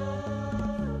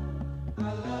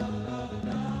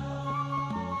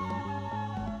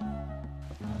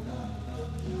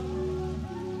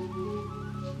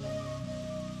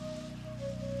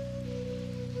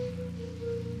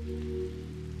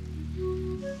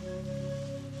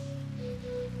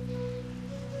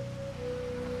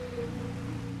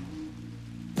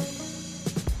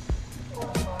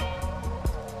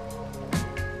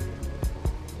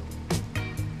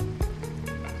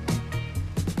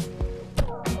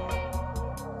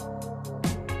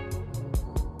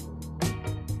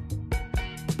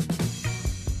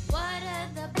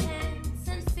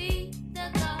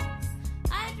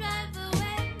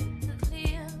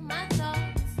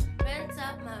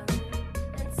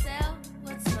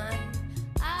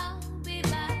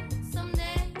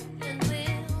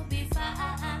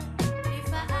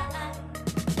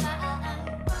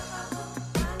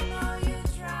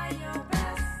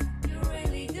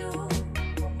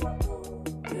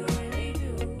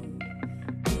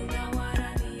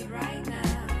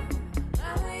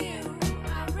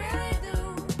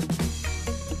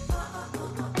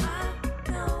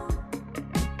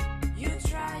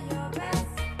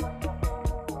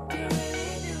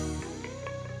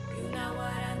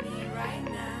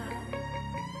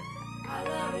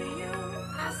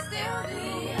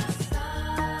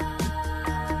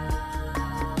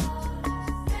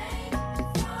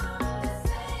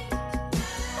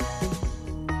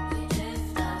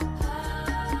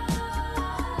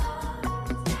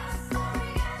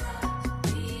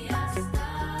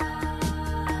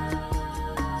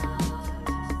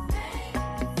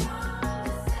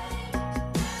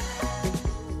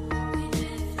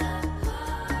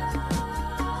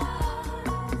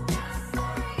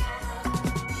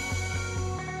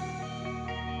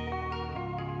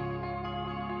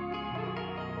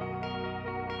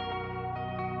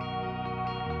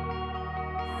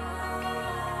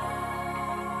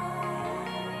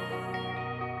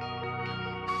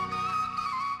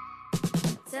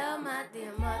 Tell my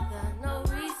dear mother, no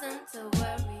reason to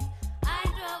worry. I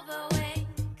drove away,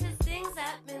 'cause things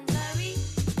have been blurry.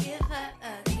 Give her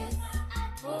a kiss,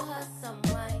 pour her some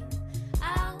wine.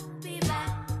 I'll be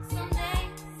back someday,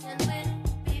 and we'll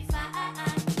be fine,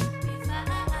 be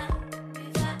fine, be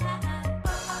fine.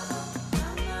 I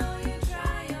know you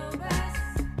try your best,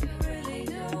 you really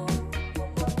do.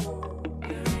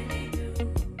 You really do.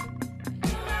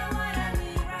 You know what I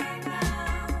need right now.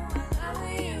 I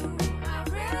love you. I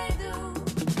really do.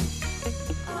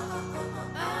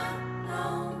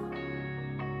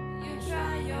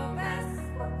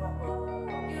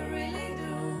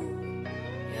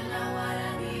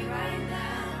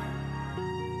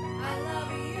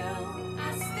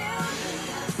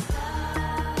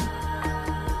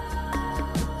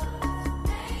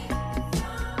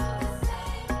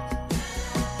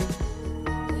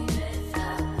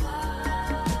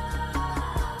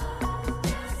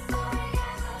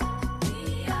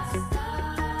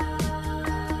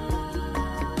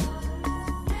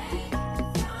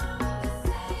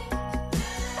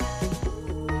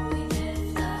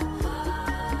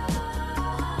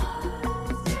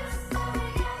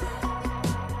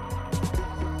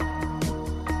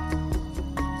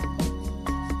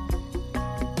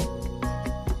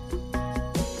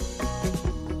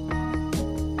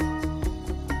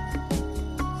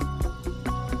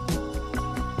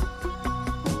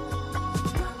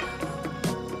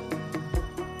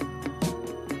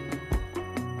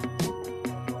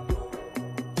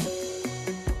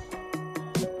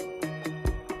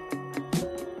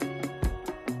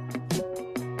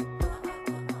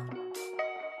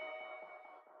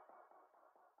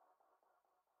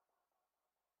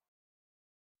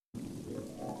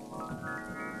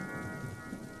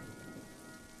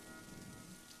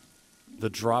 The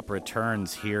Drop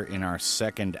returns here in our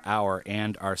second hour,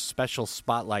 and our special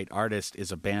spotlight artist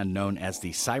is a band known as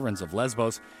the Sirens of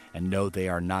Lesbos. And no, they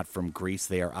are not from Greece.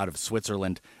 They are out of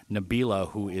Switzerland.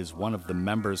 Nabyla, who is one of the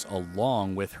members,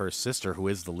 along with her sister, who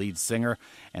is the lead singer.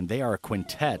 And they are a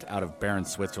quintet out of Bern,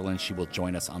 Switzerland. She will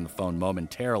join us on the phone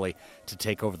momentarily to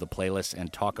take over the playlist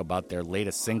and talk about their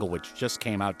latest single, which just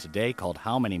came out today, called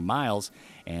How Many Miles?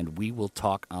 And we will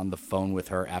talk on the phone with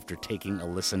her after taking a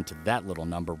listen to that little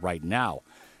number right now.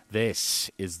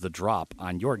 This is The Drop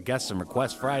on your Guest and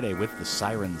Request Friday with the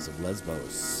Sirens of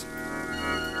Lesbos.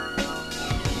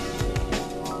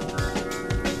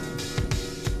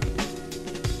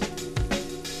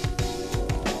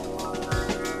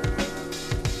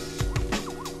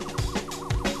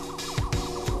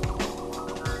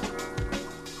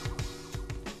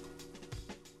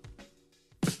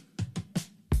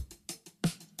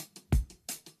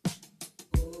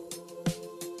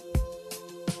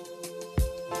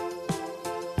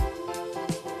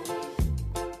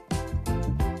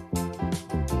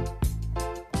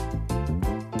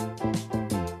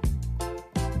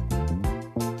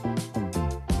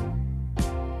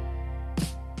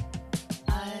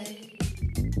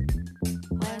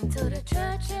 Went to the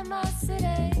church in my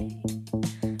city,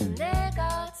 and there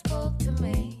God spoke to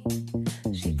me.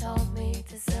 She told me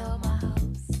to sell my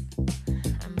house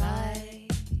and buy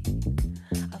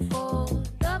a full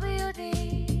WD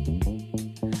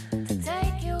to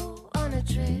take you on a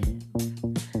trip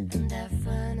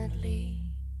indefinitely.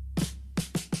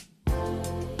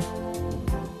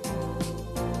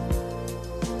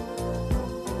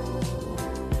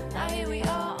 Now here we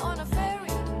are on a ferry,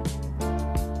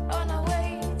 on our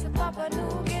way to Papua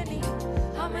New Guinea.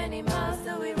 How many miles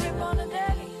do we rip on a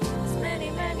day? It's many,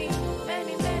 many,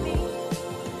 many, many.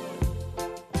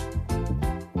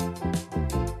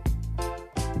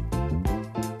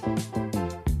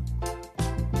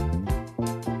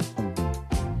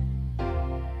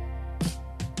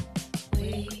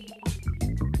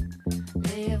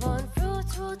 We live on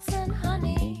fruits, roots, and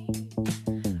honey.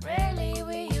 Rarely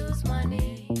we use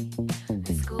money.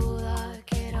 We school our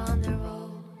kid on the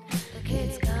road. The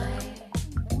kid's kind,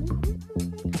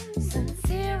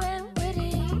 sincere and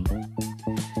witty.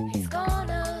 He's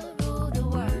gonna rule the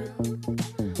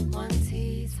world once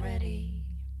he's ready.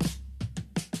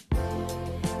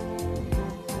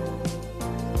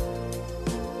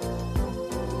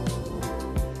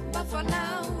 But for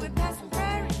now we're passing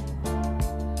prairie,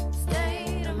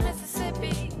 state of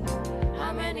Mississippi.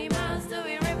 How many miles do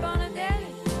we rip on a day?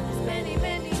 It's many,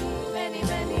 many, many,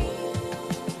 many.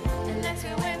 And next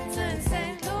we went to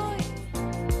St. Louis,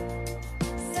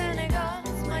 Senegal,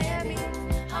 Miami.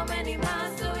 How many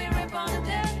miles do we rip on a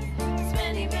day? It's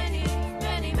many, many,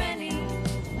 many, many.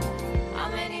 How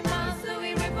many miles do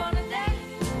we rip on a day?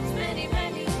 It's many,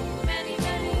 many, many,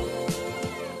 many.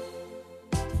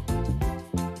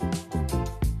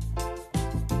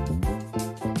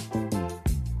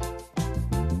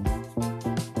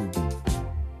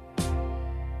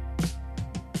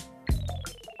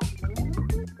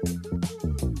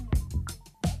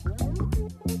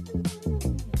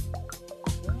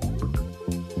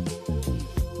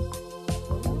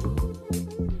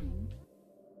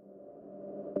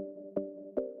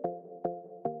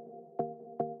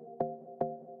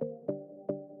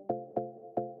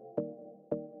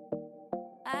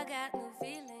 I got new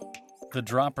feelings. The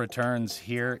Drop returns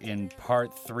here in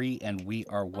part 3, and we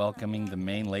are welcoming the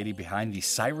main lady behind the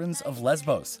Sirens of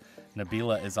Lesbos.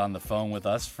 Nabyla is on the phone with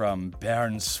us from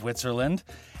Bern, Switzerland,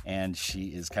 and she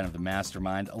is kind of the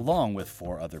mastermind, along with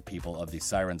 4 other people, of the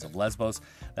Sirens of Lesbos.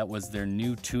 That was their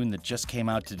new tune that just came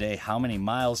out today, How Many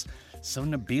Miles? So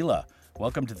Nabyla,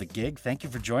 welcome to the gig. Thank you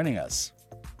for joining us.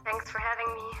 Thanks for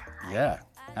having me. Yeah,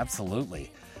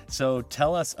 absolutely. So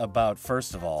tell us about,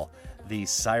 first of all, the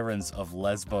Sirens of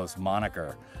Lesbos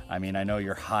moniker. I mean, I know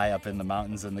you're high up in the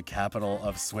mountains in the capital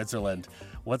of Switzerland.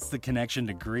 What's the connection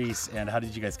to Greece, and how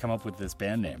did you guys come up with this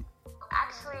band name?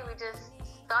 Actually, we just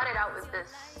started out with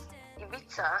this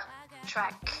Ibiza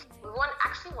track. We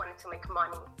actually wanted to make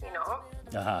money, you know?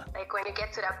 Uh-huh. Like when you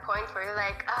get to that point where you're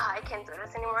like, I can't do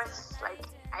this anymore. It's like,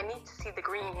 I need to see the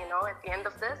green, you know, at the end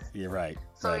of this. You're right.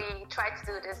 So right. we tried to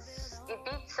do this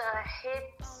Ibiza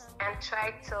hit and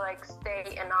tried to like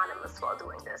stay anonymous while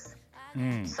doing this.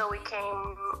 So we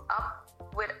came up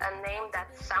with a name that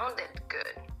sounded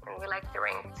good, and we liked the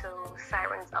ring to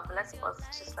Sirens of Lesbos.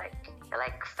 Just like it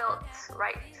like felt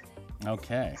right.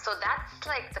 Okay. So that's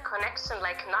like the connection.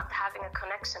 Like not having a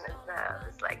connection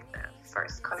is like the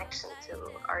first connection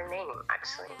to our name,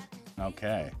 actually.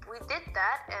 Okay. We did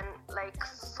that, and like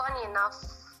funny enough,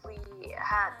 we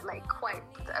had like quite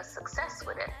a success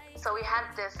with it. So we had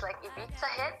this like Ibiza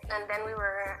hit, and then we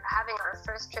were having our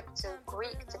first trip to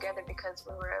Greek together because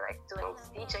we were like doing this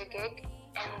DJ gig,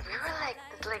 and we were like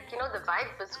you know, the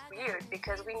vibe was weird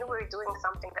because we knew we were doing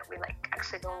something that we like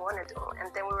actually don't want to do,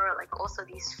 and then we were like also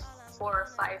these 4 or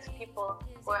 5 people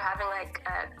who were having like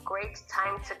a great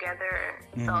time together.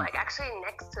 So like actually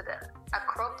next to the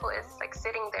Acropolis, like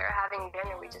sitting there having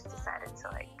dinner, we just decided to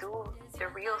like do the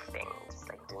real thing, just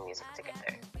like do music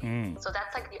together. So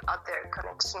that's like the other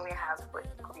connection we have with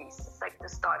Greece. It's like the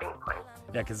starting point.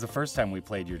 Yeah, because the first time we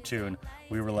played your tune,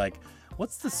 we were like,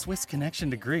 what's the Swiss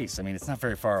connection to Greece? I mean, it's not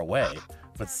very far away,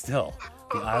 but still,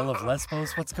 the Isle of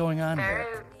Lesbos, what's going on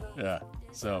here? Yeah,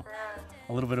 so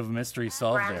a little bit of a mystery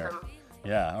solved there.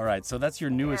 Yeah, all right, so that's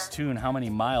your newest tune, How Many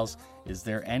Miles? Is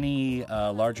there any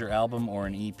larger album or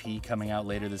an EP coming out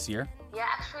later this year? Yeah,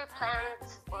 actually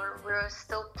we're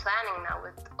still planning now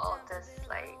with all this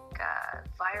like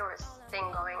virus thing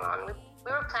going on.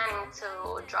 We were planning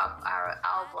to drop our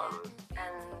album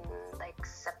in like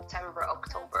September,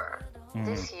 October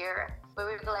this year, but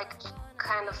we were like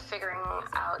kind of figuring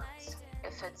out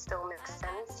if it still makes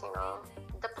sense, you know.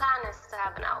 The plan is to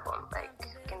have an album like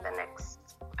in the next,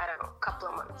 I don't know, couple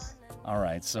of months. All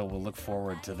right, so we'll look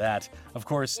forward to that. Of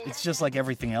course, it's just like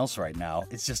everything else right now.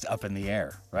 It's just up in the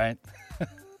air, right?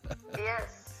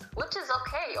 Yes, which is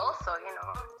okay also, you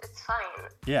know. It's fine.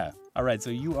 Yeah. All right, so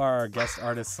you are our guest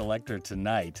artist selector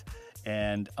tonight.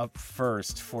 And up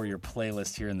first for your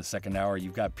playlist here in the second hour,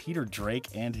 you've got Peter Drake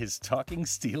and his talking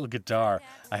steel guitar.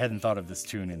 I hadn't thought of this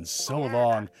tune in so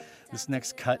long. This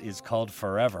next cut is called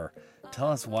Forever. Tell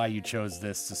us why you chose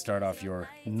this to start off your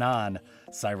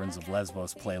non-Sirens of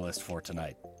Lesbos playlist for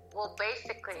tonight. Well,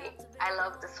 basically, I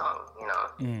love the song, you know.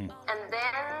 And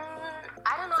then,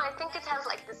 I don't know, I think it has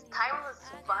like this timeless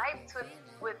vibe to it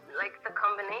with like the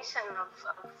combination of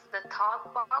the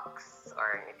talk box,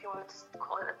 or if you want to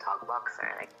call it a talk box, or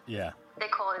like, they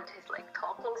call it his like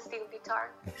talking steel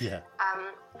guitar. Yeah. I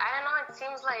don't know, it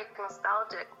seems like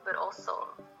nostalgic, but also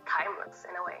timeless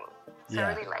in a way. So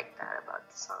I really like that about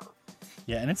the song.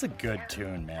 Yeah, and it's a good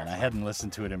tune, man. I hadn't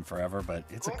listened to it in forever, but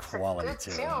it's a quality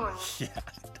tune. Yeah,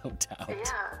 no doubt.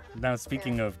 Yeah. Now,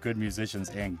 speaking of good musicians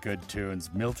and good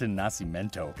tunes, Milton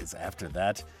Nascimento is after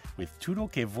that with Tudo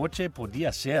que voce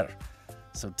podia ser.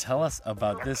 So tell us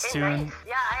about this tune. Nice.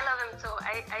 Yeah, I love him too.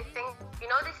 I think, you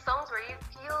know, these songs where you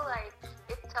feel like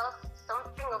it tells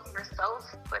something of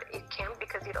yourself, but it can't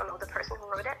because you don't know the person who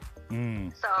wrote it.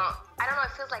 So, I don't know,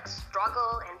 it feels like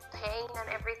struggle and pain and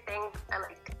everything. I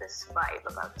like this vibe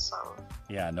about the song.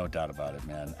 Yeah, no doubt about it,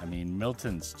 man. I mean,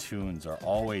 Milton's tunes are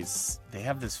always, they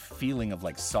have this feeling of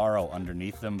like sorrow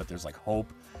underneath them, but there's like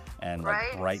hope and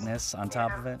like brightness on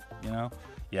top of it, you know?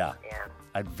 Yeah.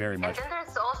 I very much. And then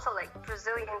there's also like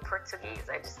Brazilian Portuguese.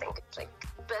 I just think it's like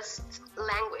best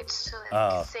language to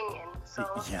like, sing in. So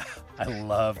yeah, I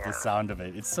love the sound of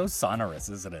it. It's so sonorous,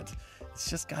 isn't it? It's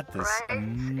just got this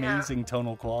amazing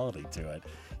tonal quality to it.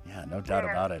 Yeah, no doubt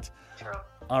about it. True.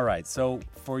 All right, so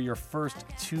for your first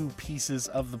 2 pieces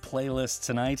of the playlist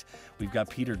tonight, we've got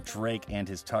Peter Drake and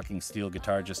his talking steel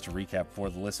guitar, just to recap for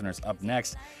the listeners, up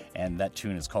next. And that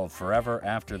tune is called Forever.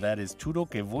 After that is Tudo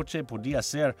que voce podia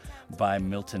ser by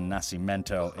Milton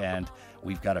Nascimento. And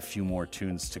we've got a few more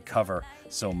tunes to cover,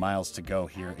 so miles to go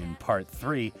here in part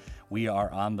 3. We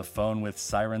are on the phone with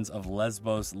Sirens of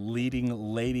Lesbos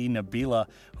leading lady Nabyla,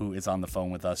 who is on the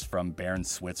phone with us from Bern,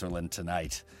 Switzerland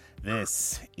tonight.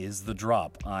 This is The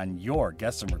Drop on your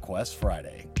Guest and Request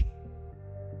Friday.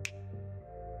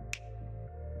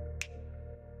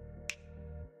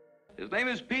 His name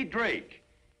is Pete Drake.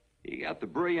 He got the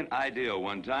brilliant idea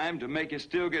one time to make his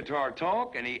steel guitar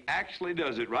talk, and he actually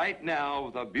does it right now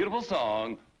with a beautiful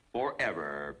song,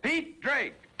 Forever. Pete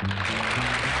Drake.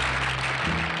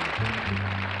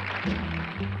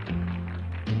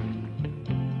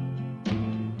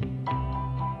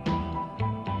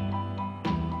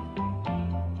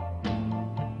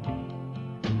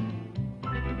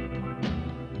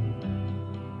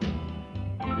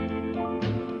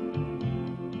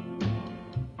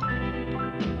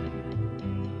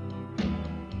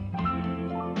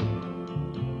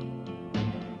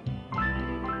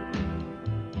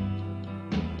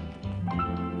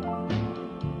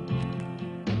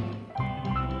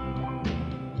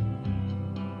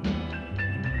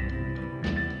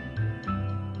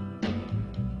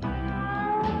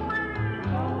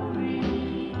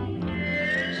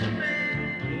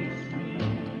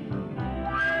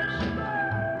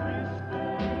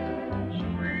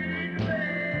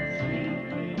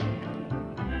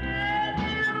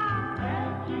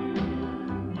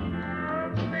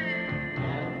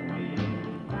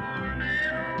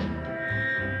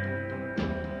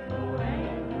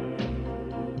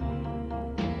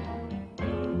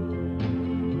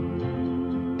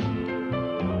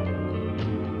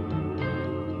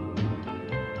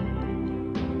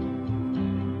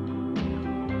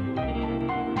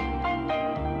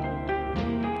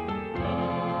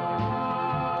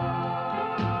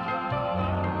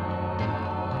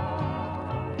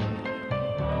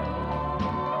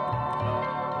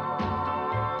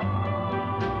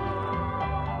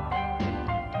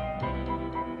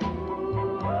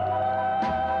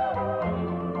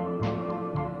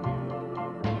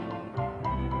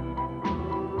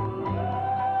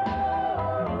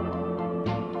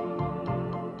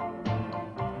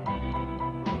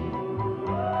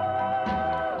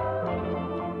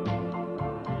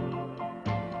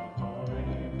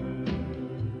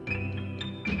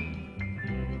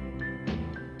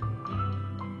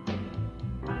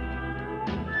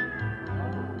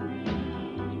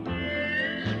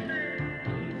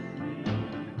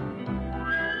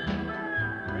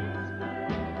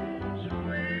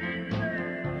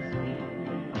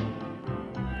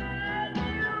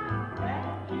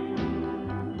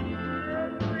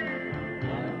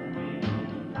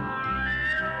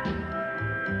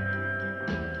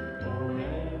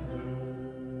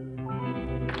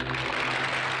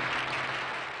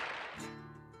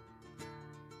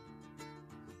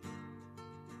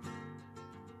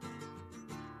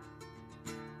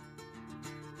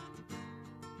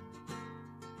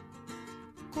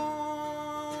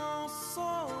 Com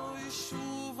sol e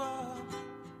chuva,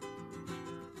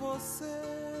 você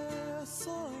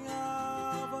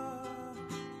sonhava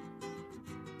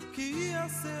que ia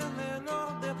ser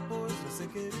melhor depois. Você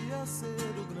queria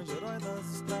ser o grande herói das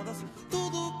estradas,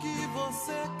 tudo que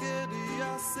você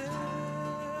queria ser.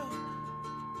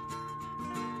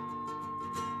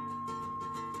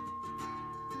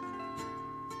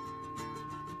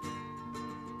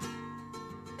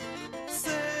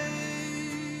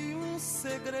 Sei um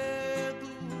segredo,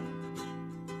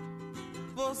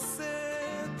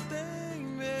 você tem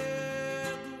medo.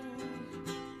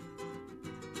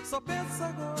 Só pensa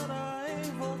agora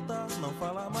em voltar, não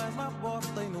fala mais na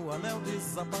bota e no anel de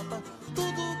sapata,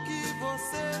 tudo que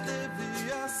você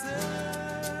devia ser.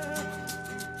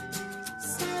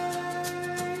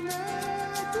 Sem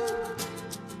medo.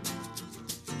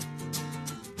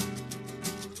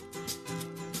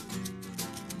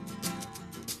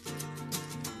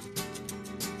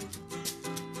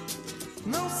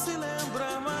 Não se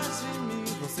lembra mais de mim,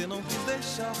 você não quis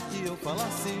deixar que eu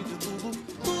falasse de tudo,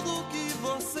 tudo que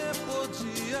você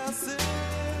podia ser.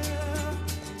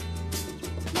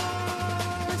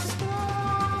 Na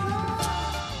estrada.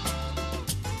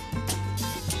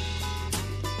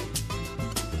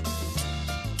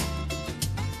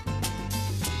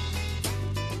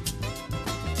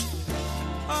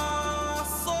 Ah,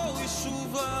 sol e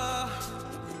chuva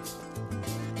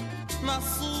na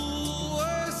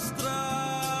sua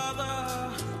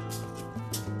estrada,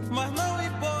 mas não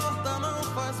importa, não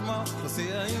faz mal. Você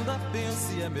ainda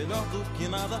pensa e é melhor do que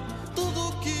nada,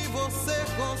 tudo que você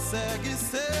consegue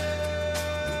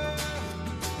ser.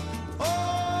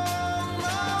 Oh,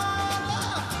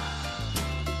 nada.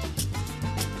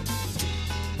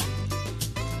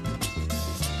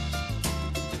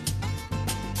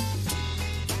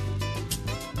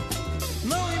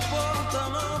 Não importa,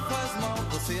 não faz mal.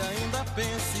 Você ainda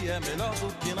pensa e é melhor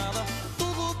do que nada,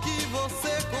 tudo que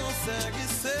você consegue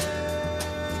ser.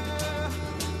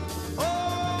 Oh,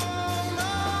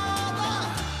 nada.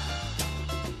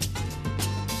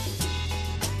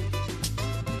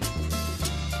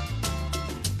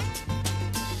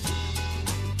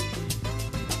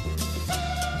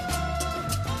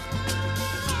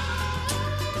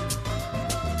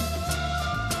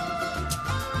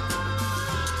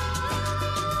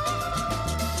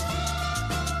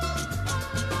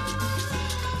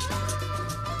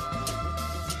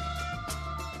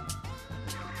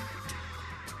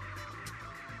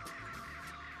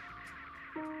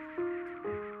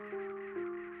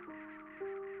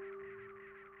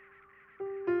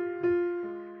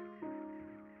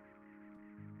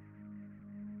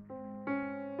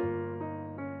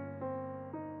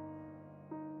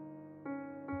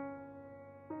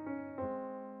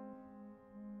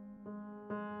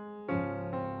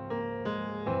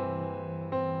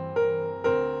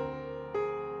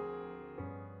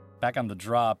 Back on the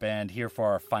drop, and here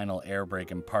for our final air break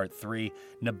in part 3.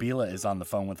 Nabyla is on the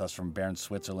phone with us from Bern,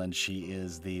 Switzerland. She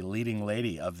is the leading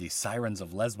lady of the Sirens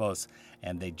of Lesbos,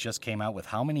 and they just came out with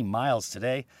How Many Miles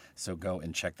today, so go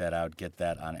and check that out. Get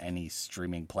that on any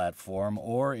streaming platform,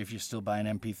 or if you're still buying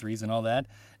MP3s and all that,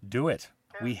 do it.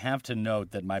 We have to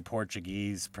note that my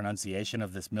Portuguese pronunciation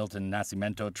of this Milton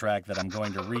Nascimento track that I'm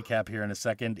going to recap here in a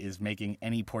second is making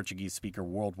any Portuguese speaker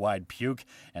worldwide puke,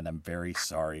 and I'm very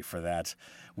sorry for that.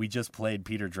 We just played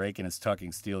Peter Drake and his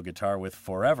Talking Steel guitar with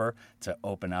Forever to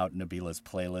open out Nabyla's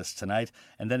playlist tonight,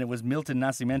 and then it was Milton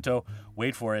Nascimento,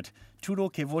 wait for it,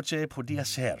 Tudo que você podia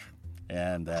ser.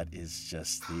 And that is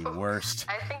just the worst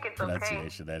I think it's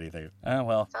pronunciation okay. anything.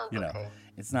 Well, Sounds you know, okay.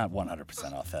 it's not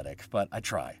 100% authentic, but I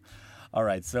try. All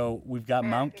right, so we've got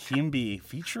Mount Kimby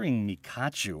featuring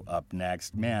Mikachu up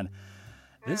next. Man,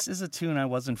 this is a tune I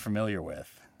wasn't familiar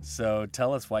with. So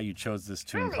tell us why you chose this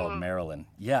tune called Marilyn.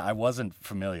 Yeah, I wasn't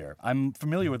familiar. I'm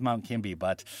familiar with Mount Kimby,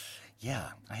 but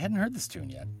yeah, I hadn't heard this tune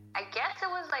yet. I guess it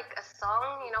was like a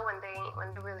song, you know, when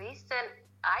they released it.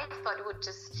 I thought you would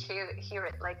just hear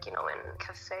it like, you know, in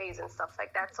cafes and stuff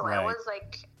like that. So I Right. always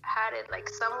like had it like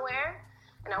somewhere,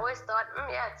 and I always thought,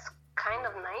 yeah, it's kind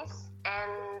of nice.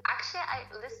 And actually, I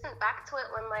listened back to it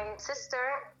when my sister,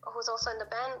 who's also in the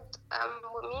band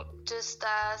with me, just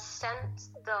sent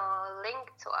the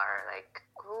link to our like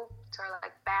group, to our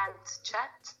like band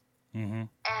chat. Mm-hmm.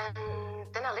 And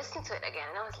then I listened to it again,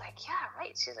 and I was like, yeah,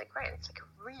 right. She's like, right, it's like a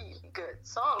really good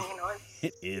song, you know.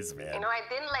 It is, man. You know, I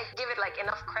didn't like give it like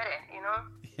enough credit, you know.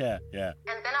 Yeah, yeah.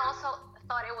 And then I also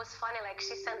thought it was funny, like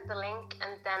she sent the link,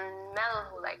 and then Mel,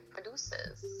 who like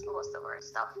produces most of her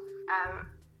stuff,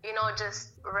 you know,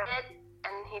 just read it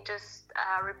And he just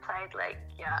replied like,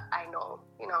 yeah, I know.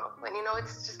 You know, when you know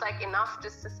it's just like enough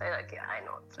just to say like, yeah, I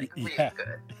know. It's like really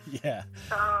good. Yeah.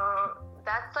 So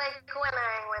that's like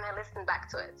when I listened back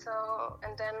to it. So,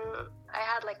 and then I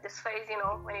had like this phase, you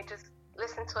know, when you just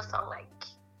listen to a song like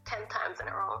 10 times in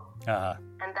a row.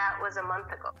 And that was a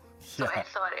month ago. So I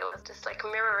thought it was just like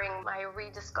mirroring my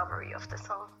rediscovery of the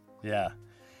song. Yeah.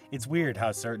 It's weird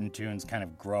how certain tunes kind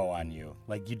of grow on you.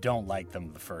 Like, you don't like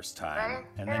them the first time. Right?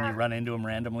 And then you run into them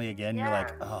randomly again. You're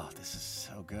like, oh, this is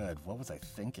so good. What was I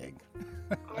thinking?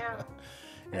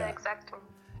 Yeah, exactly.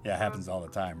 Yeah, it happens all the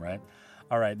time, right?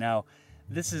 All right, now,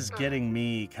 this is getting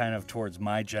me kind of towards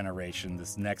my generation.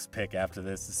 This next pick after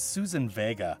this is Susan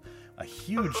Vega, a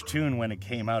huge tune when it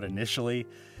came out initially.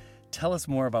 Tell us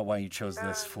more about why you chose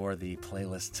this for the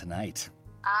playlist tonight.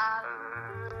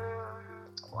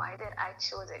 Why did I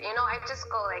choose it? You know, I just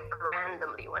go like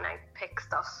randomly when I pick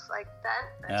stuff like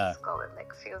that. I just go it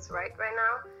like feels right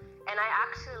now. And I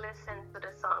actually listened to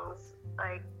the songs.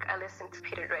 Like I listened to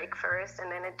Peter Drake first, and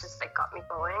then it just like got me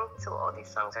going to all these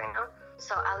songs right now.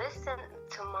 So I listened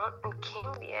to Mountain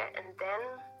Kimbia, and then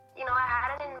I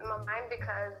had it in my mind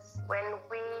because when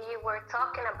we were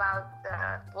talking about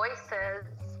the voices,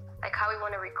 like how we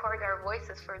want to record our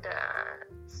voices for the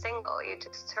single you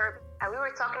just heard, and we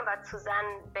were talking about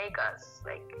Suzanne Vega's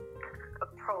like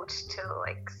approach to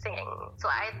like singing. So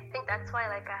I think that's why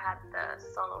like I had the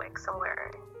song like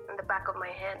somewhere in the back of my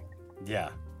head. Yeah.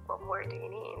 What more do you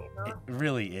need? It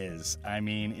really is. I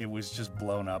mean, it was just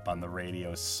blown up on the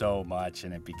radio so much,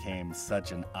 and it became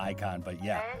such an icon. But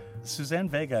yeah, Suzanne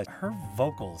Vega, her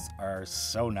vocals are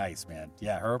so nice, man.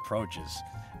 Yeah, her approach is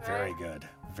very good.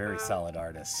 Very solid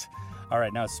artist. All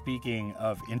right, now speaking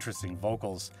of interesting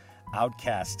vocals,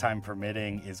 Outkast, time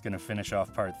permitting, is going to finish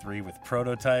off part 3 with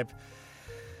Prototype.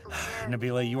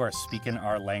 Nabyla, you are speaking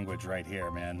our language right here,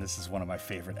 man. This is one of my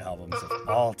favorite albums of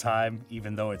all time,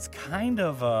 even though it's kind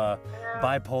of a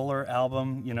bipolar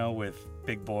album, with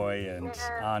Big Boy and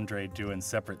Andre doing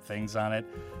separate things on it.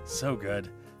 So good.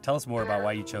 Tell us more about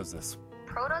why you chose this.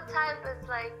 Prototype is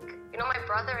like, my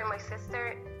brother and my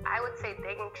sister, I would say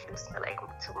they introduced me like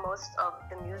to most of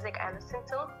the music I listen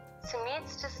to. To me,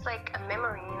 it's just like a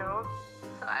memory,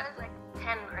 So I was like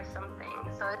 10 or something.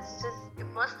 So it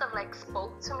must have like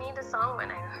spoke to me, the song, when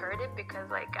I heard it, because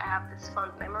like I have this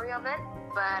fond memory of it.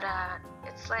 But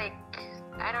it's like,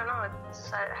 I don't know,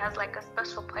 it has like a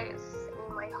special place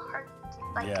in my heart.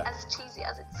 Like as cheesy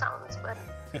as it sounds, but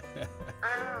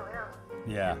I don't know,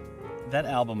 Yeah. That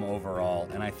album overall,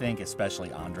 and I think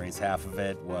especially Andre's half of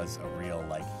it, was a real,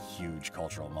 like, huge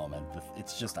cultural moment.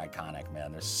 It's just iconic,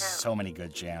 man. There's so many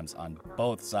good jams on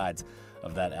both sides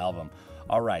of that album.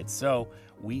 All right, so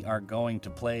we are going to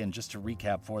play, and just to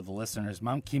recap for the listeners,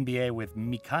 Mount Kimbie with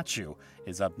Mikachu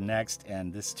is up next,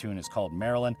 and this tune is called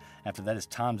Maryland. After that is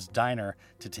Tom's Diner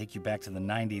to take you back to the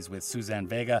 90s with Suzanne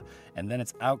Vega, and then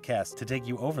it's Outkast to take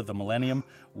you over the millennium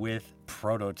with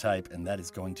Prototype, and that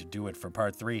is going to do it for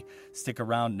part 3. Stick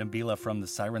around. Nabyla from the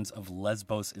Sirens of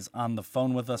Lesbos is on the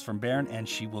phone with us from Bern, and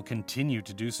she will continue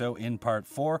to do so in part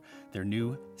 4. Their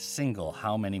new single,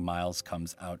 How Many Miles,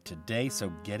 comes out today,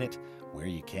 so get it where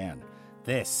you can.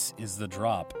 This is The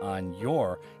Drop on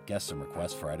your Guest and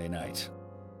Request Friday night.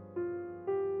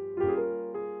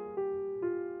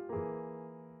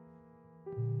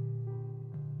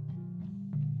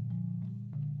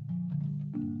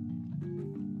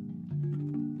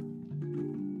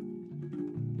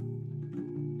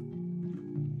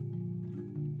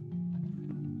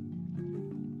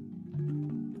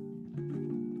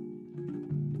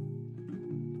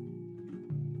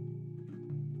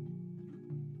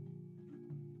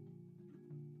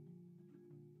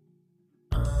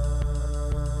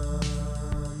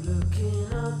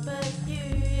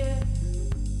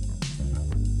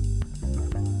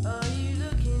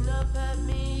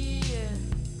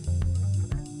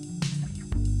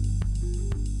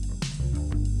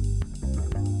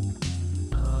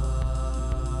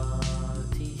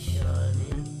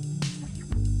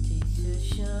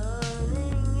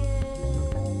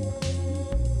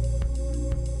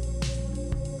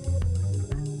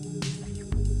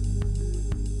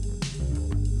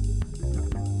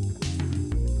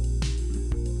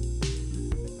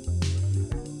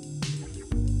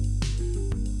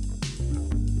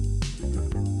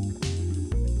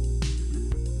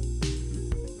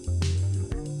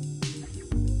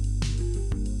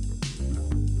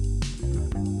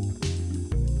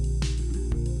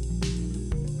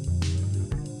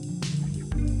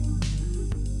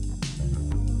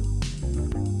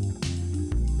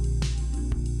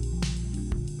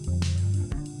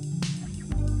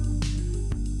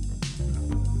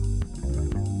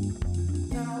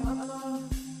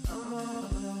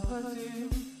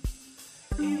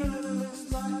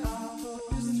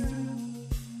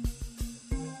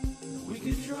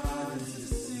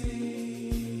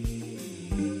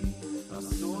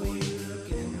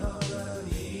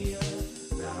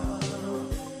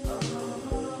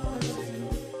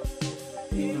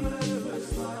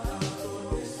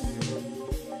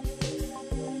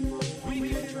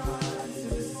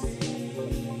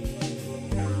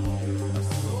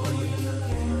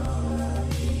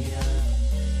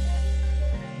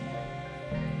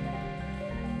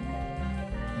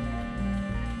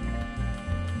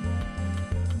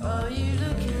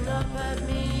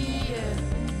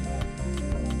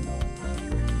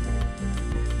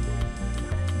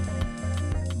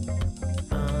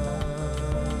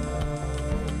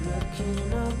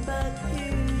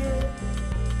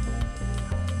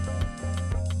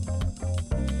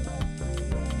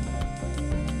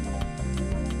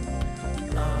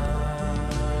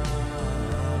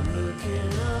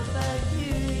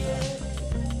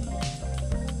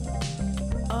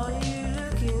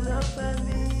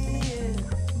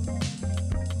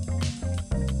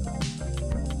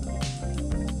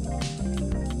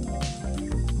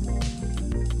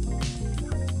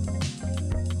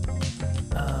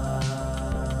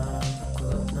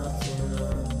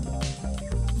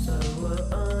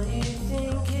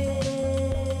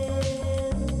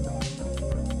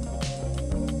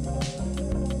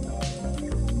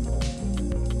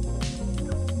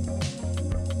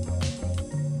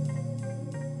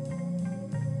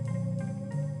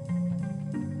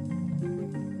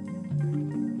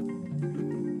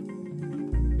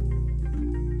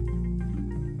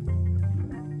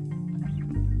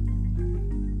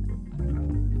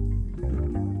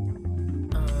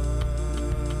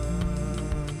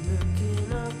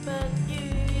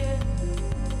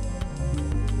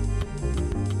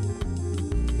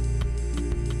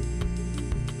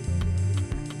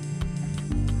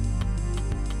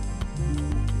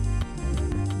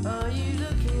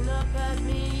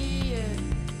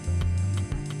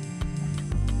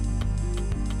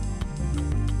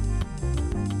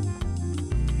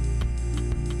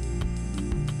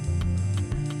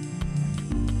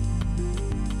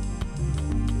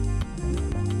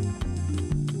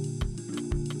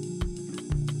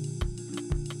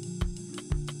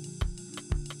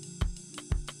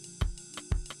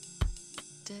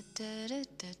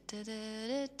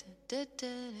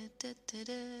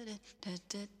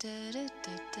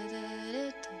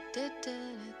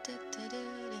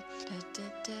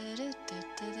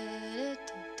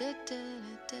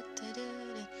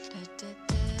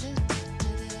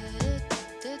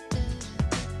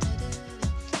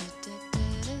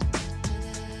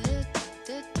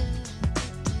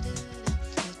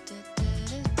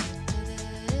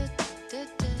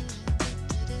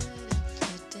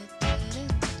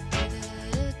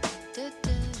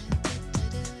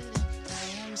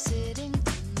 Sitting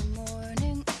in the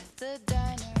morning at the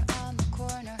diner on the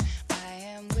corner. I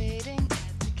am waiting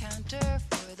at the counter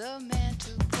for the man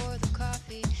to pour the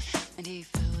coffee, and he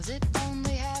fills it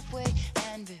only halfway.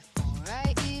 And before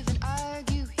I even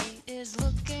argue, he is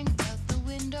looking out the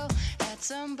window at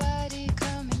somebody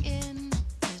coming in.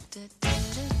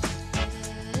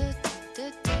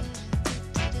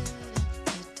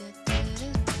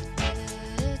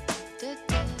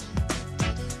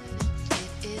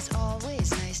 It is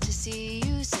always nice to see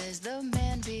you, says the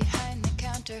man behind the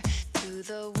counter to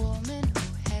the woman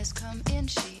who has come in.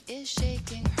 She is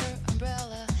shaking her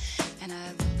umbrella, and I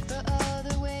look the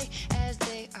other way as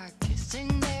they are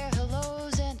kissing their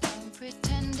hellos, and I'm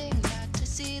pretending not to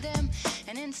see them,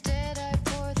 and instead I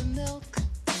pour the milk.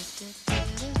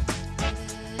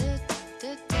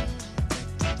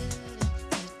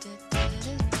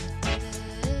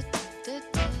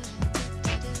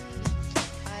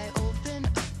 I open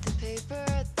up the paper,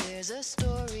 there's a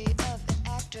story of an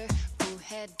actor who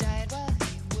had died while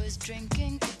he was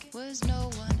drinking. It was no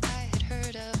one I had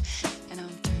heard of, and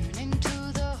I'm turning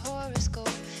to the horoscope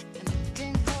and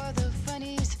looking for the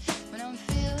funnies when I'm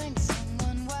feeling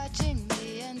someone watching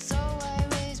me, and so I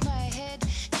raise my head.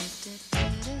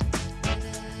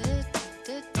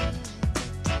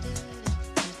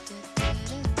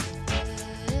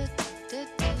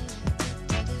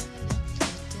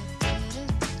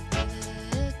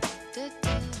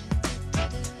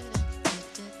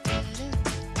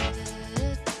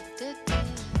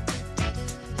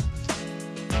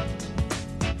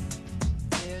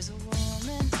 There's a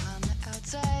woman on the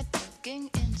outside looking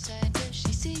inside. Does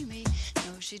she see me?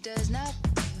 No, she does not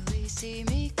really see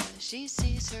me, 'cause she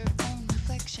sees her own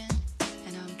reflection.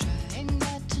 And I'm trying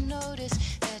not to notice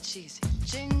that she's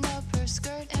hitching up her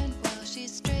skirt, and while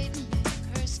she's straightening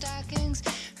her stockings,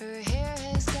 her hair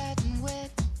has gotten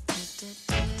wet.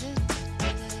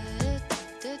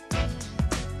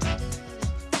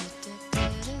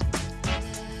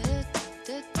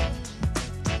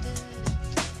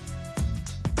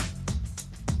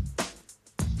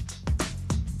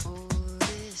 Oh,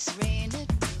 this rain, it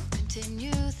will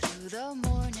continue through the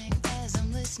morning as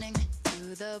I'm listening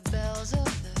to the bells of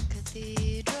the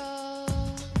cathedral.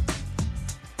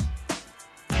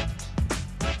 I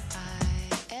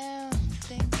am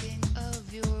thinking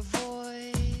of your voice.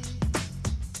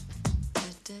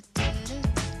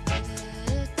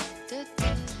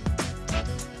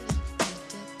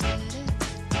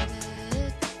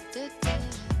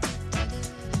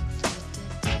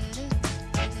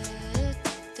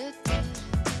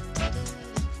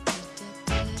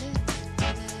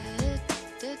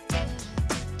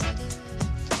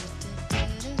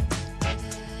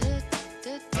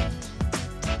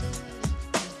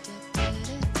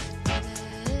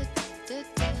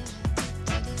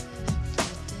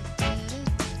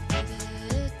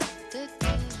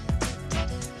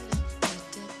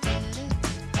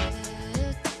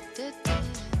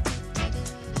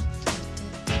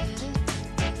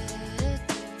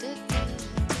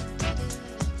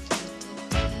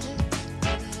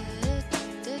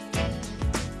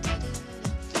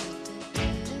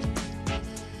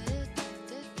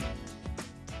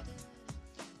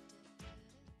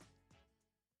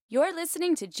 You're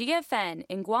listening to GFN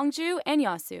in Gwangju and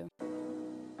Yeosu.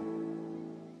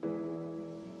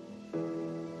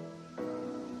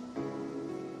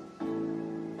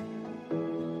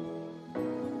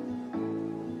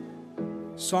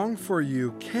 Song for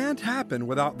You can't happen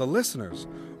without the listeners.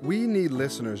 We need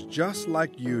listeners just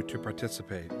like you to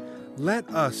participate. Let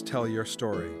us tell your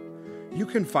story. You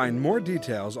can find more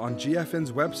details on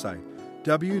GFN's website,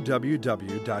 www.gfn.or.kr.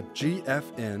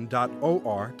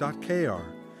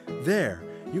 There,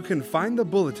 you can find the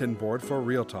bulletin board for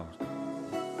Real Talk.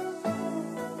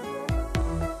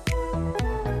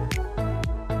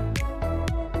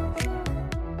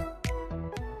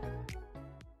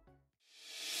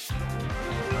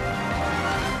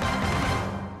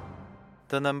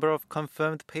 The number of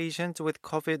confirmed patients with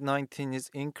COVID-19 is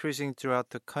increasing throughout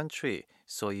the country,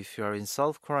 so if you are in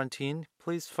self-quarantine,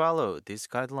 please follow these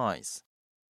guidelines.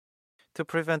 To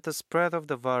prevent the spread of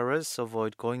the virus,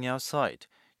 avoid going outside.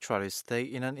 Try to stay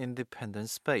in an independent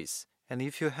space and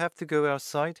if you have to go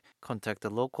outside, contact the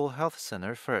local health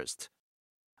center first.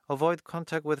 Avoid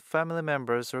contact with family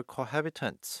members or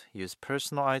cohabitants, use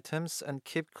personal items, and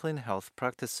keep clean health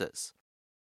practices.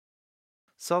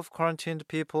 Self-quarantined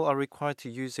people are required to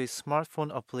use a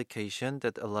smartphone application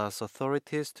that allows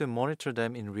authorities to monitor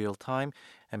them in real time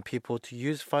and people to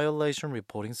use violation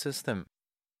reporting system.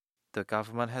 The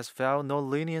government has vowed no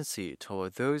leniency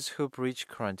toward those who breach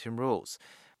quarantine rules.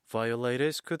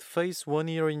 Violators could face 1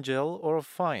 year in jail or a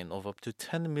fine of up to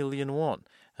 10 million won,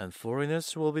 and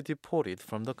foreigners will be deported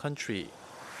from the country.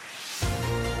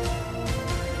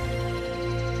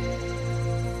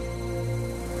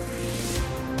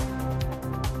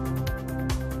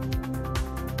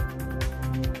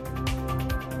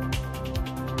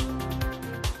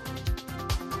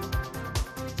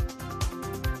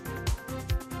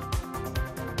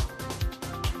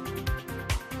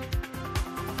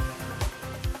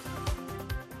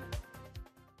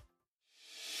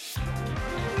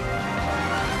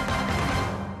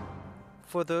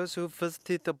 For those who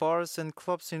visited the bars and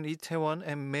clubs in Itaewon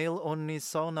and male-only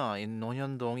sauna in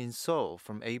Nonhyundong in Seoul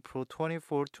from April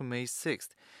 24 to May 6th,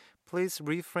 please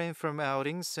refrain from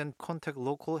outings and contact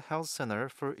local health center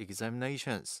for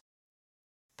examinations.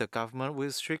 The government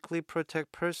will strictly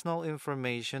protect personal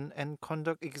information and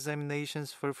conduct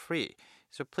examinations for free,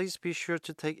 so please be sure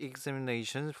to take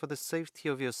examinations for the safety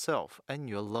of yourself and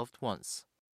your loved ones.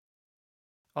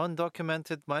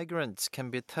 Undocumented migrants can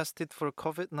be tested for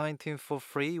COVID-19 for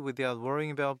free without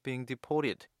worrying about being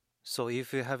deported. So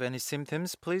if you have any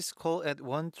symptoms, please call at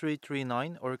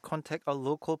 1339 or contact a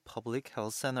local public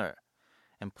health center.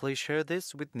 And please share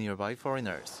this with nearby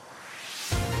foreigners.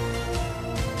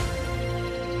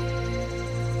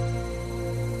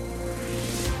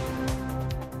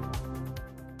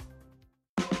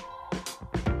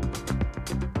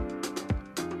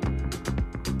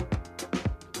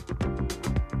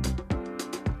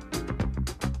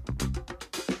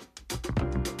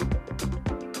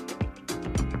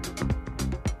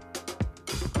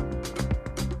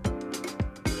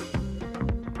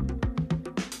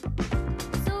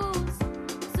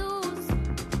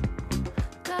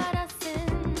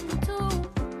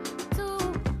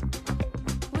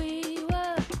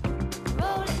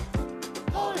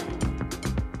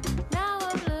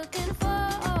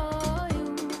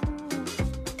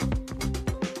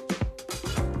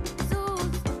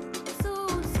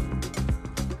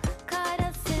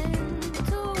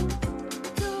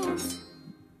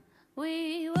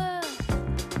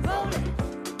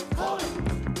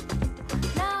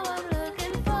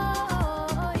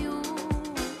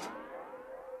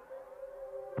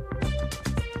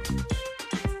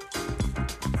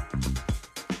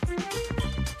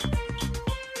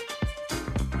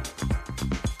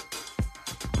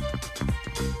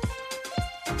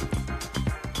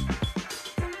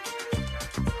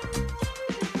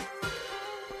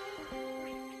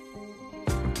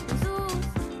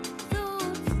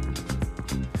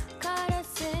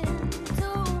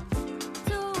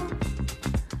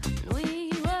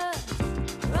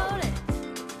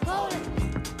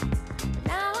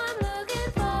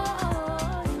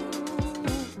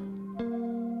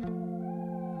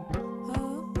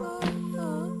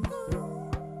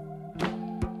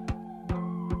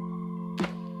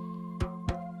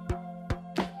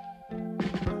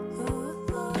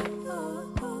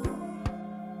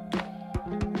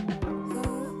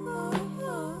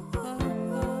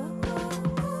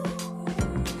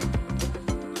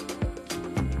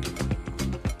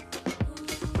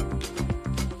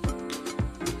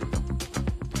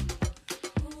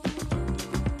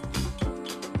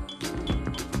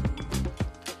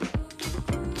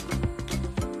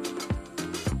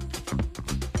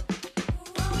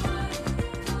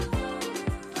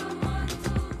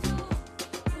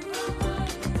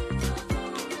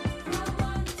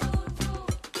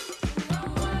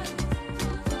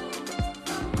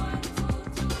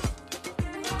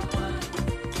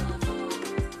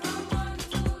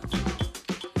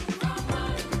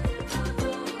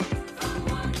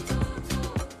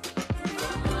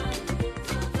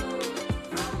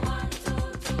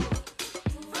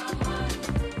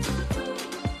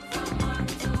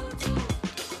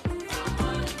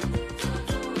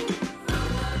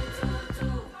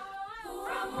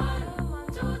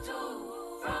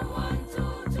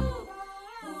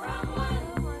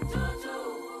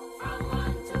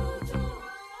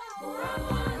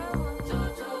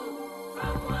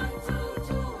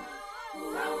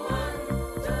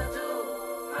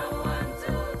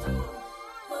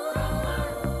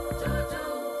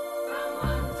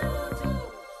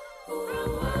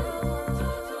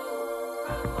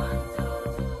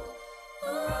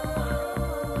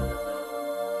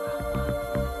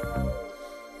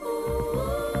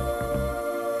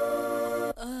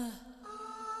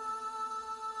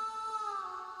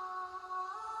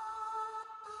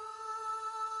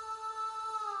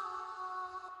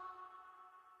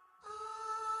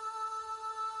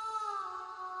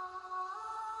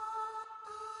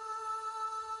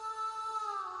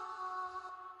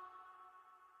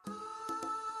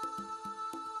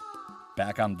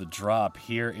 Back on the drop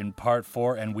here in part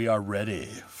 4, and we are ready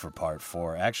for part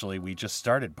 4. Actually, we just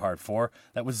started part 4.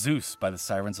 That was Zeus by the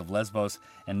Sirens of Lesbos,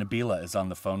 and Nabyla is on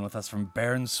the phone with us from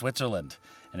Bern, Switzerland.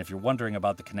 And if you're wondering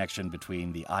about the connection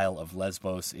between the Isle of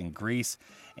Lesbos in Greece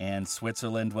and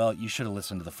Switzerland, well, you should have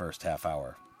listened to the first half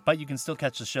hour. But you can still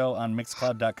catch the show on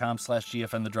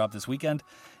mixcloud.com/GFN The Drop this weekend.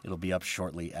 It'll be up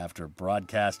shortly after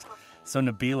broadcast. So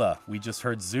Nabyla, we just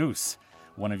heard Zeus,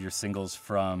 one of your singles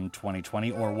from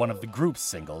 2020, or one of the group's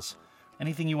singles.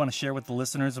 Anything you want to share with the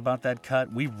listeners about that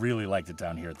cut? We really liked it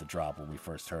down here at The Drop when we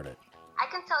first heard it. I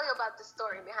can tell you about the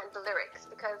story behind the lyrics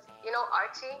because, you know,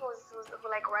 Archie who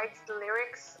like writes the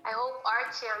lyrics. I hope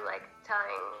Archie, I'm like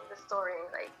telling the story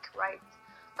like right.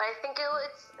 But I think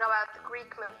it's about the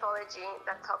Greek mythology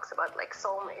that talks about like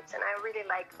soulmates, and I really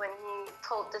liked when he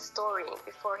told the story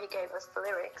before he gave us the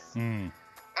lyrics.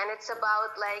 And it's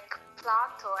about like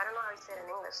Plato. I don't know how you say it in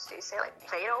English. Do you say like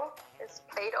Plato? Is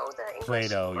Plato the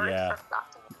English word yeah. for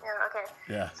Plato? Yeah, okay.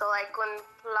 Yeah. So like when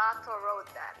Plato wrote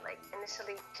that, like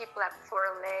initially people had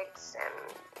 4 legs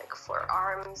and like 4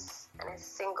 arms and a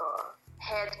single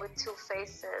head with 2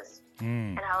 faces,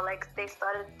 and how like they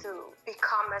started to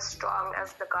become as strong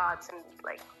as the gods and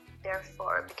like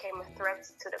therefore became a threat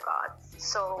to the gods.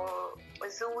 So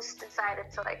Zeus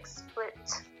decided to like split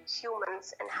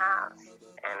humans in half,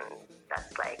 and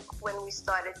that's like when we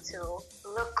started to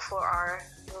look for our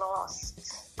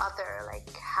lost other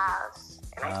like half.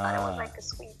 And I thought it was like a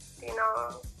sweet, you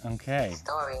know,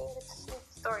 story. It's a sweet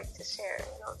story to share,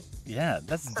 you know. Yeah,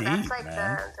 that's so deep, that's like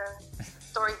man. the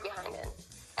story behind it.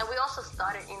 And we also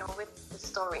started, you know, with the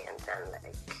story, and then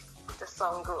like the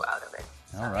song grew out of it.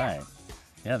 So, All right.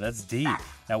 Yeah, that's deep.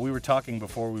 Now, we were talking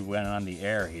before we went on the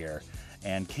air here,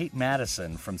 and Kate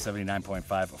Madison from 79.5,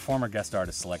 a former guest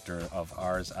artist selector of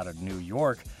ours out of New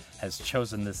York, has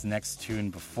chosen this next tune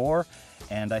before,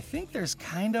 and I think there's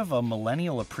kind of a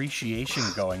millennial appreciation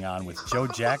going on with Joe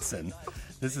Jackson.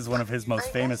 This is one of his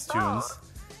most famous tunes,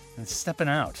 and it's Steppin'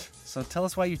 Out. So tell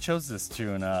us why you chose this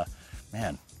tune.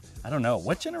 Man, I don't know.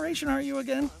 What generation are you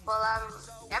again? Well,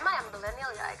 am I a millennial?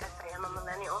 Yeah, I guess I am a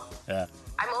millennial. Yeah.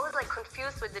 I'm always like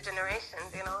confused with the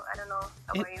generations, you know. I don't know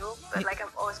about you, but like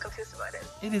I'm always confused about it.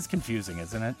 It is confusing,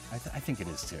 isn't it? I think it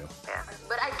is too. Yeah,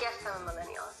 but I guess I'm a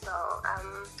millennial, so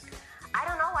I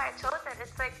don't know why I chose it.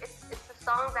 It's like it's a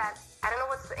song that I don't know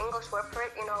what's the English word for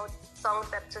it. You know, songs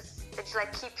that just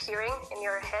like keep hearing in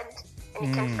your head, and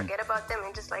you can't forget about them,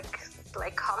 and just like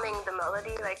humming the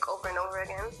melody like over and over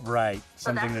again. Right,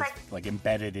 So something that's that's like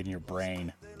embedded in your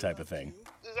brain type of thing.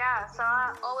 Yeah, so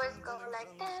I always go like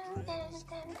dun, dun,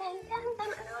 dun, dun, dun, dun,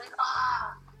 and I'm like,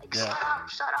 like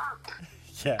shut up.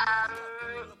 Yeah.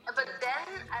 But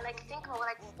then I like think about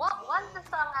like what was the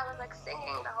song I was like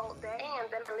singing the whole day,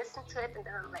 and then I listen to it, and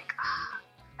then I'm like,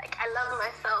 like I love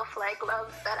myself, like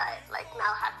love that I like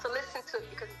now have to listen to it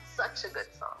because it's such a good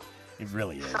song. It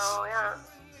really is. So yeah.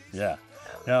 Yeah.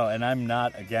 No, and I'm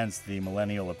not against the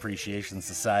Millennial Appreciation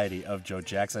Society of Joe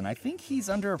Jackson. I think he's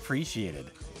underappreciated,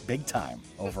 big time,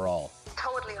 overall.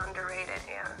 Totally underrated,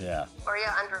 yeah. Yeah. Or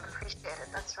yeah,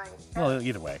 underappreciated, that's right. Well,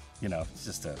 either way, you know, it's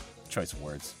just a choice of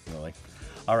words, really.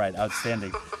 All right,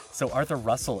 outstanding. So Arthur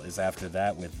Russell is after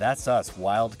that with That's Us,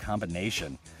 Wild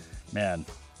Combination. Man,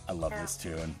 I love this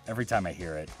tune. Every time I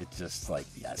hear it, it's just like,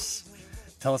 yes.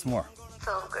 Tell us more.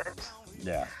 So good.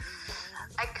 Yeah.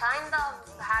 I kind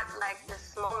of had like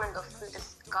this moment of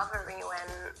discovery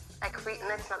when, like,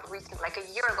 it's not recent, like a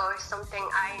year ago or something,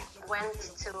 I went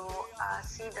to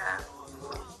see the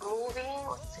movie,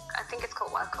 I think it's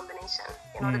called Wild Combination,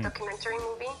 you know, the documentary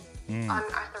movie on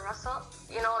Arthur Russell.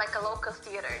 You know, like a local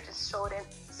theater just showed it.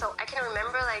 So I can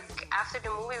remember, like, after the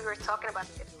movie, we were talking about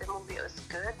if the movie was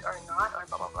good or not, or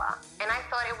blah, blah, blah. And I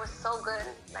thought it was so good,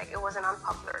 like, it was an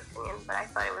unpopular opinion, but I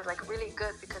thought it was, like, really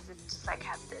good because it just, like,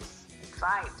 had this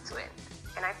vibe to it.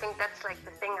 And I think that's like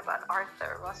the thing about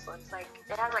Arthur Russell. It's like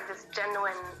it has like this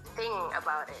genuine thing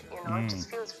about it, you know. It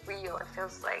just feels real. It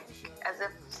feels like as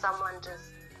if someone just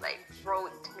like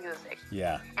wrote music.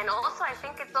 Yeah. And also I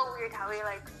think it's so weird how he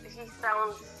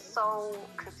sounds so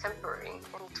contemporary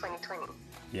in 2020.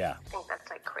 Yeah. I think that's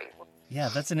like crazy. Yeah,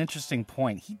 that's an interesting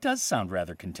point. He does sound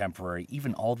rather contemporary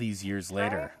even all these years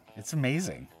later. Right? It's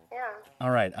amazing. Yeah. All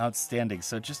right, outstanding.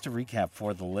 So just to recap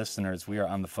for the listeners, we are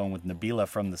on the phone with Nabyla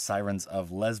from the Sirens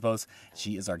of Lesbos.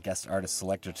 She is our guest artist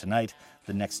selector tonight.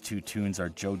 The next 2 tunes are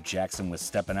Joe Jackson with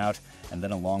Steppin' Out, and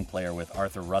then a long player with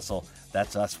Arthur Russell.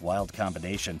 That's Us, Wild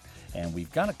Combination. And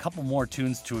we've got a couple more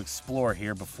tunes to explore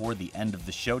here before the end of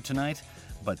the show tonight,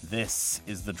 but this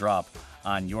is the drop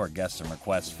on your Guest and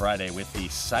Request Friday with the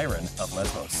Siren of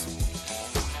Lesbos.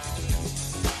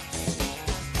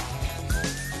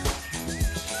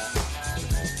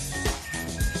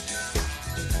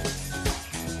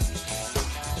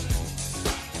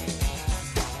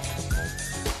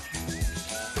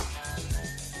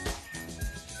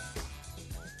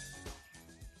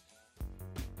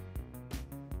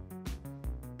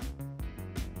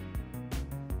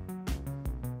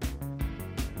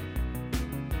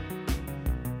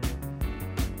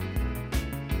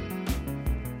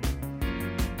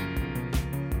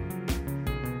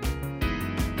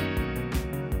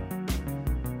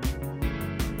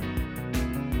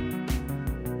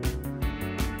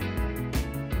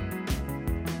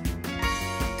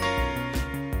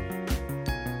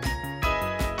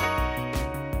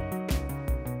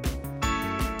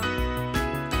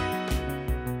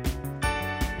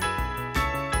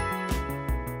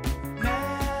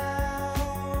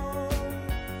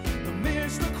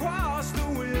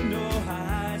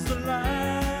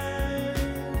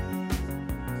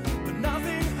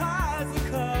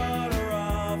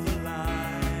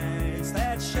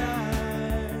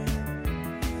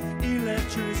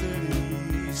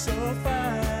 so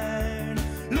fine.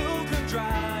 Look and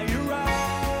dry your eyes.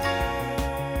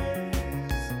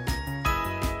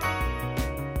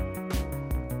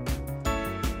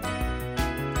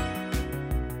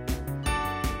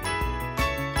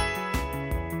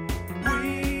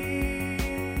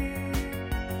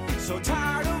 So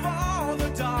tired of all the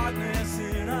darkness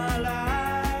in our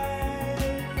lives,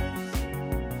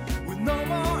 with no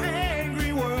more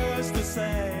angry words to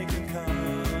say can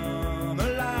come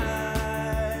alive.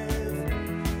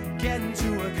 Get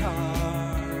into a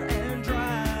car and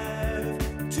drive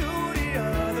to the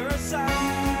other side.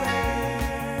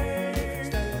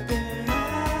 Stepping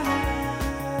out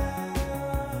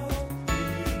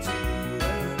into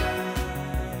the night,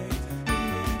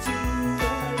 into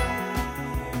the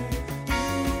light.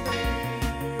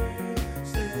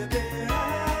 Stepping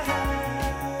out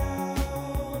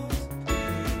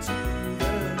into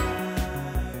the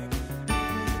night,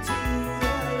 into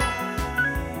the light.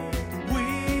 We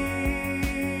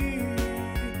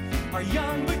are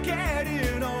young but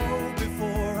getting old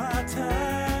before our time.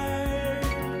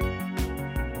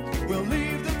 We'll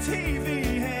leave the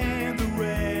TV and the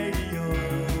radio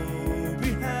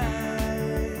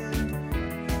behind.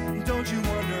 Don't you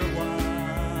wonder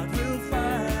what we'll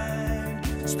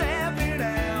find stepping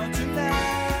out tonight?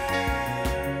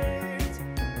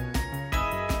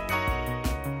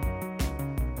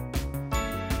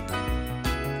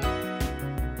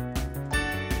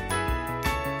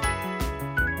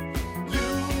 You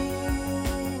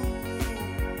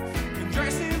can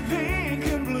dress in pink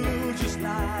and blue just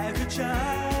like a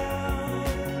child,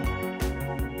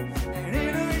 and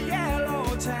in a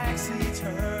yellow taxi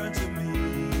turn to me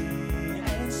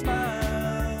and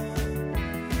smile.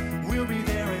 We'll be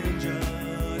there in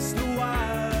just a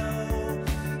while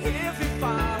if you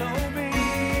follow me.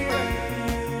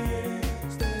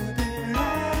 Stepping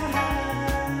out into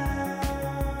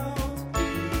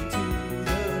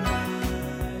the night,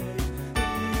 into the light. You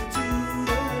babe,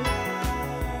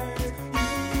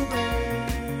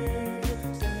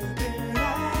 stepping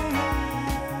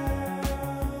out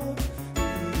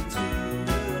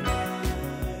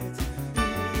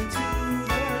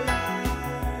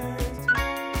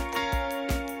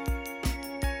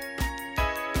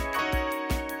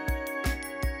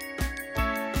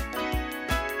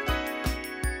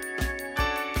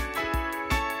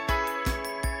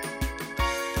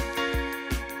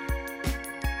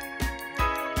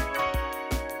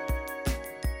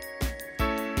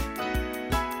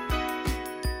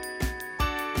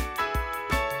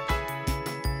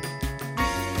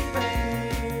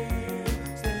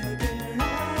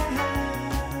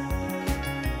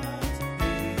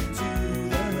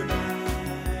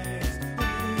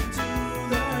into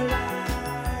the night, into the light.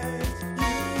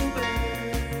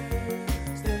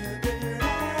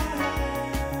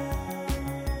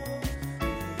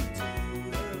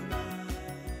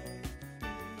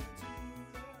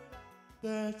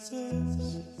 That's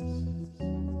us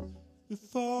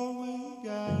before we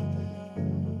got there.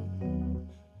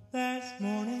 That's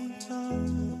morning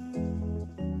time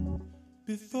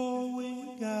before we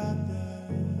got there.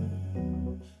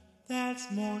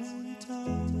 That's morning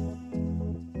time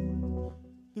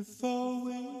before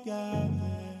we got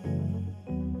there.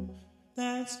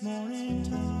 That's morning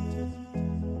time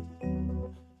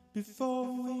before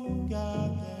we got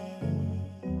there.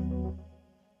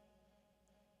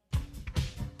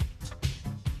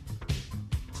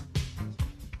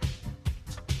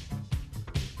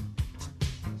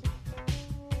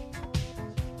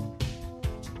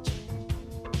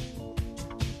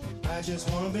 I just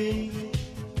wanna be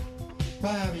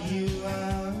wherever you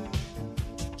are,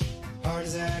 hard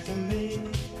as I can be.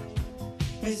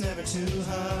 It's never too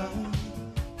hard.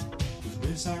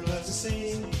 This heart loves to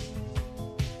sing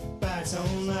by its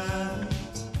own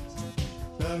light.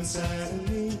 Love inside of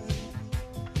me,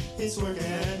 it's working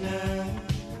at night.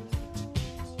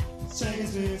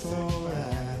 Seconds before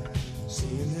I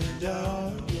see in the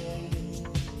dark, yeah.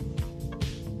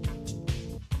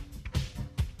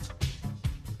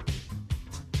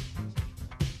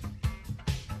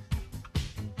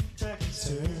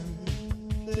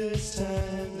 Turn this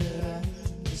time that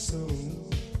I'm so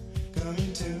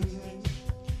coming to me.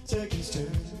 Seconds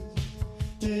turn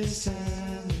this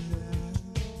time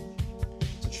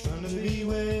such fun to be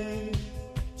with.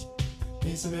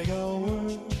 It's a big old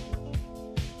world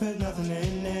with nothing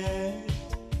in it.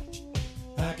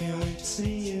 I can't wait to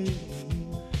see you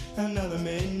another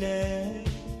midnight.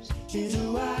 It's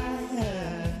a wild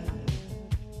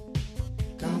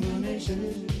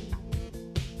combination.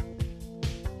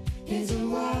 It's a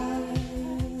wild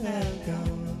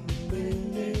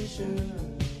combination.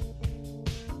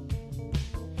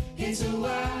 It's a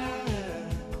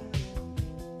wild,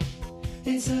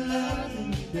 it's a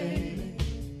loving baby.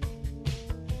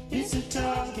 It's a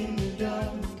talk in the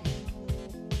dark.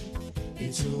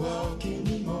 It's a walk in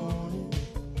the morning.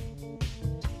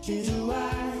 It's a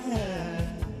wild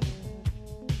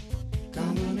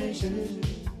combination.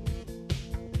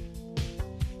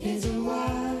 It's a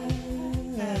wild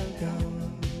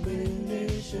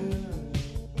combination.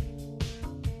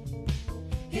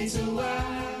 It's a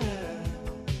wild,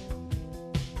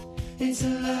 it's a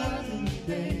loving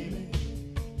baby.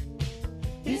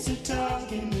 It's a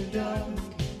talk in the dark.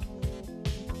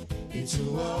 It's a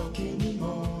walk in the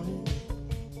morning.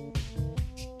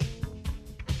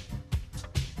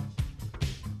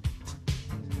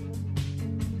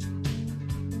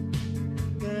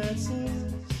 That's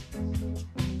it.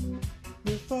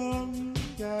 Before we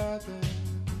got there,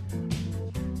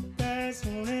 that's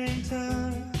morning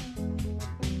time.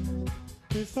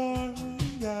 Before we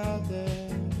got there,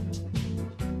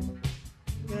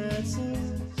 that's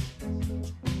it.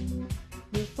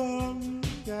 Before we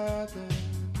got there,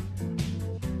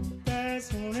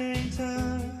 that's morning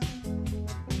time.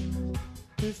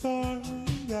 Before we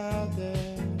got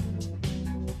there,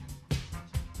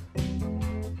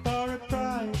 for a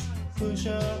price, push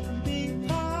up and be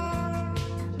part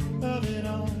of it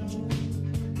all.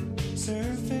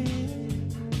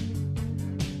 Surfing,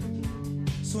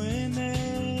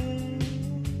 swimming,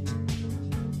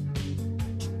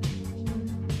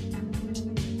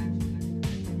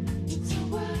 It's a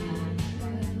wild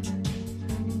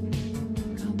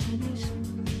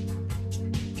combination.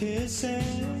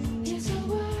 kissing, It's a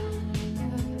wild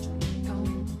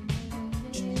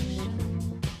combination.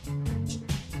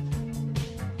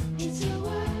 It's a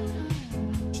wild,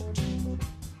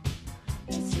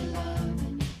 it's a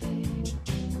loving thing.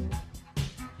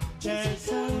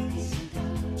 that's us.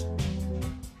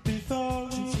 Before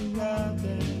we got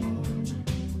there,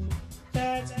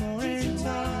 that's morning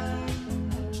time.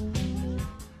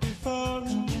 Before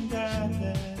we got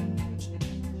there,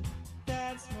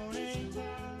 that's morning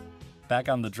time. Back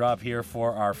on the drop here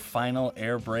for our final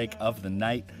air break of the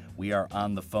night. We are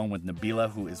on the phone with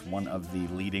Nabyla, who is one of the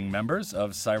leading members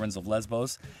of Sirens of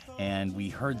Lesbos. And we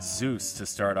heard Zeus to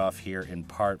start off here in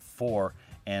part 4.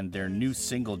 And their new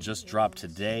single just dropped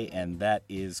today, and that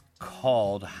is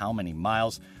called How Many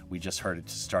Miles. We just heard it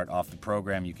to start off the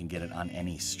program. You can get it on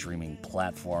any streaming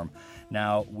platform.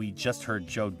 Now, we just heard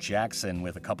Joe Jackson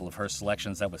with a couple of her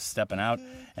selections that was stepping out,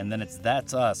 and then it's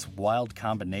That's Us, Wild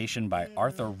Combination by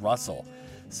Arthur Russell.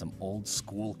 Some old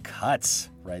school cuts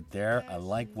right there. I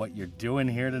like what you're doing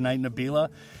here tonight, Nabyla.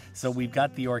 So we've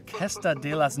got the Orquesta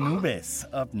de las Nubes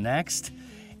up next.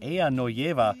 Ella no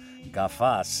lleva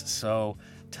gafas. So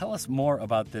tell us more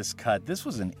about this cut. This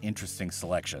was an interesting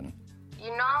selection.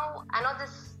 You know, I know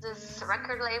this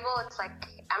record label, it's like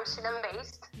Amsterdam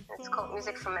based. It's called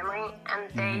Music from Memory, and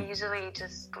they usually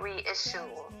just reissue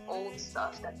old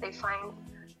stuff that they find.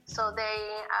 So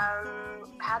they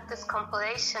had this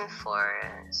compilation for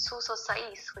Suso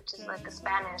Saiz, which is like a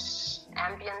Spanish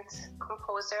ambient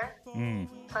composer.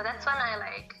 So that's when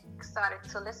I started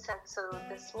to listen to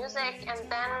this music, and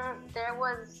then there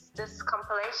was this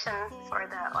compilation for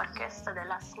the Orquesta de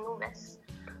las Nubes,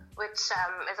 which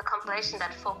is a compilation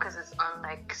that focuses on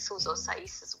Suso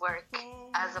Saiz's work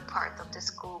as a part of this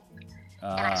group.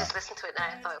 And I just listened to it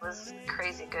and I thought it was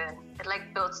crazy good. It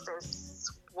builds this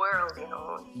world, you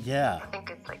know. Yeah. I think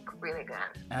it's really good.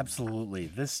 Absolutely.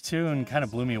 This tune kind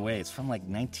of blew me away. It's from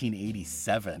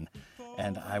 1987,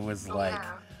 and I was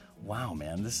wow,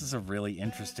 man, this is a really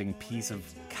interesting piece of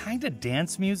kind of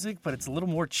dance music, but it's a little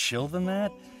more chill than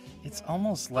that. It's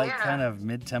almost like kind of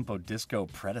mid-tempo disco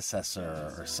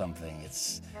predecessor or something.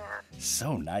 It's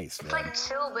so nice, It's man.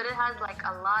 chill, but it has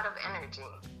a lot of energy,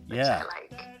 which I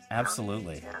like.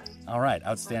 Absolutely. Yeah. All right,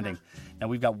 outstanding. Now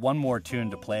we've got one more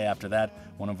tune to play after that,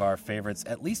 one of our favorites,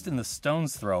 at least in the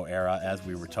Stones Throw era, as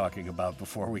we were talking about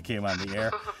before we came on the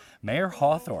air. Mayor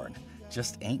Hawthorne,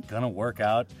 Just Ain't Gonna Work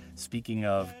Out. Speaking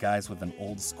of guys with an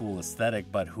old school aesthetic,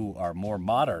 but who are more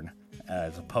modern,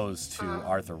 as opposed to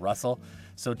Arthur Russell.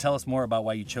 So tell us more about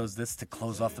why you chose this to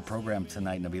close off the program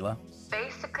tonight, Nabyla.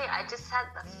 Basically, I just had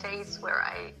a phase where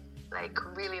I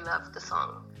really loved the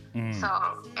song. So,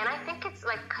 and I think it's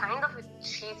kind of a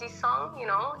cheesy song, you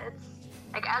know? It's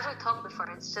as we talked before,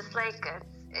 it's just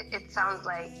it sounds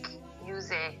like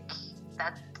music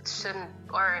that shouldn't,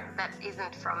 or that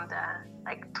isn't from the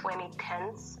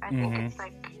 2010s. I think it's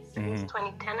it's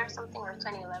 2010 or something, or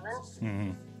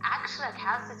 2011. Actually,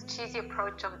 has this cheesy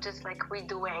approach of just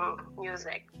redoing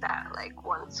music that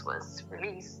once was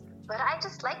released. But I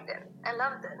just liked it. I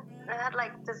loved it. It had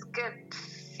this good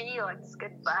feel, this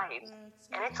good vibe.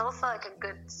 And it's also like a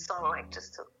good song, like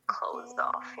just to close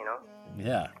off, you know?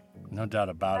 Yeah, no doubt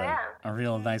about it. Yeah. A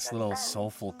real nice little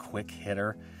soulful quick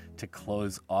hitter to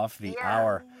close off the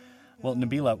hour. Well,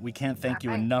 Nabyla, we can't thank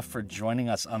you enough for joining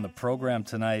us on the program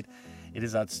tonight. It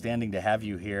is outstanding to have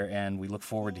you here, and we look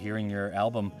forward to hearing your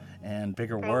album and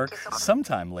bigger work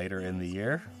sometime later in the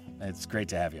year. It's great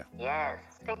to have you. Yes,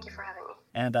 thank you for having me.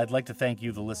 And I'd like to thank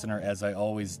you, the listener, as I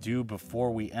always do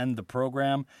before we end the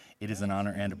program. It is an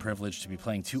honor and a privilege to be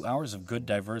playing 2 hours of good,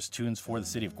 diverse tunes for the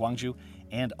city of Gwangju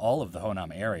and all of the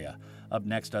Honam area. Up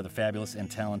next are the fabulous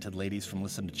and talented ladies from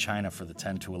Listen to China for the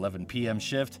 10 to 11 p.m.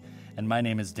 shift. And my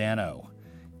name is Danno.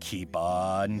 Keep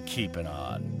on keeping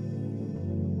on.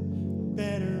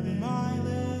 Better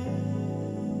mileage,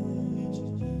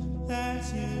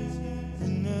 that's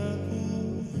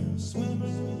another swimmer.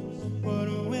 What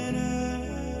a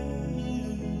winner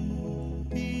you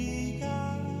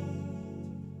become.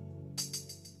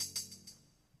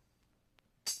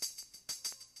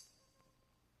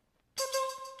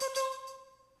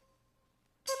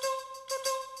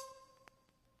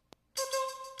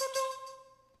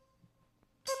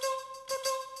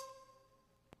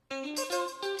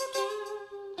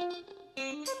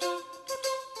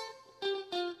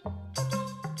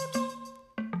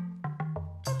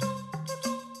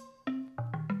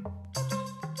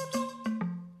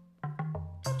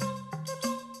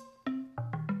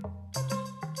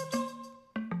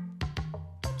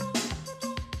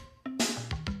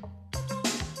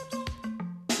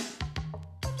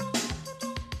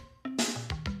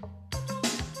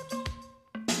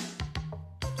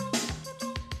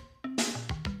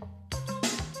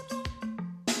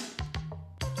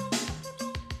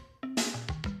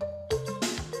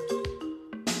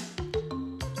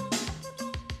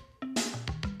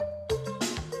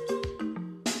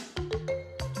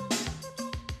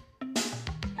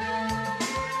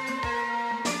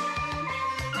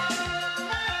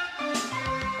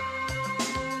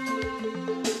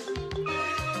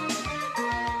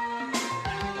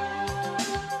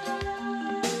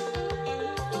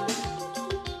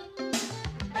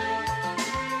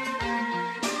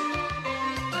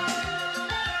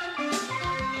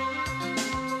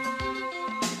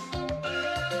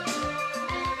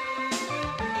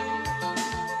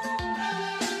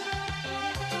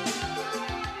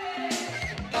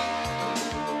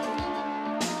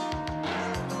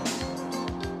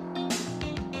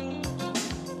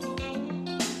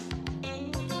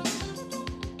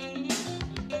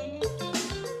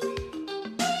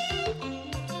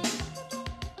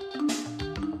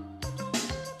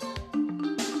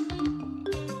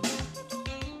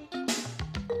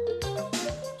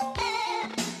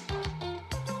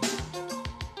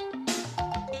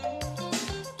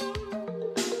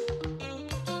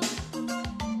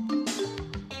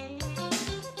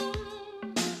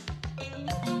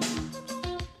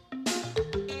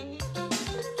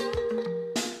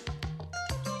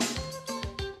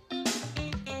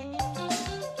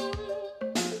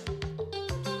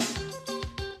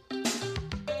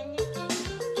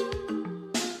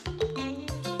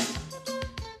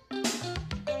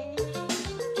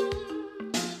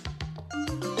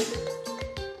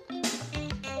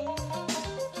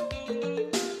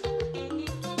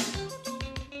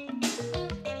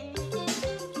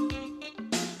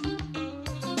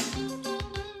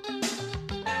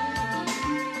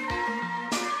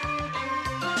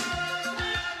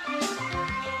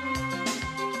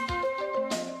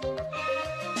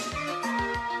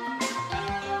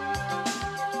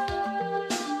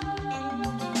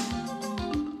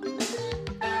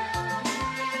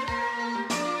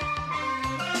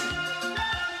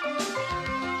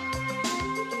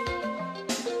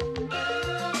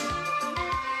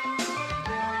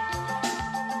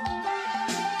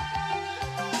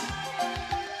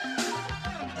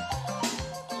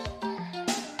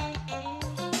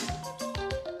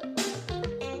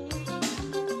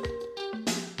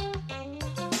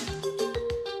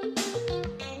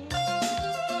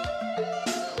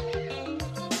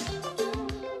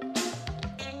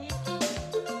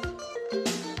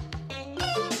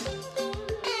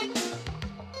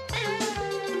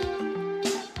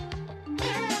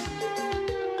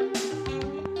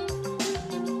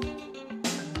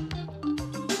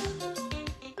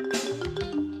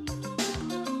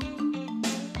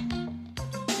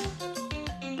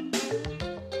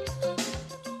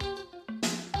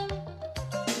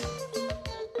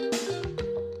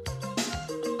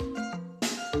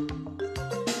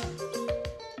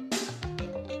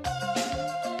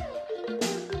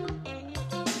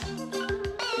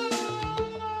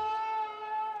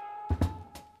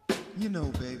 You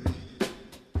know, baby,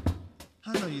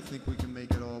 I know you think we can make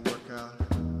it all work out.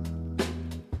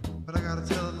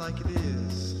 like it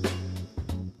is.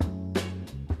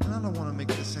 And I don't want to make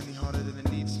this any harder than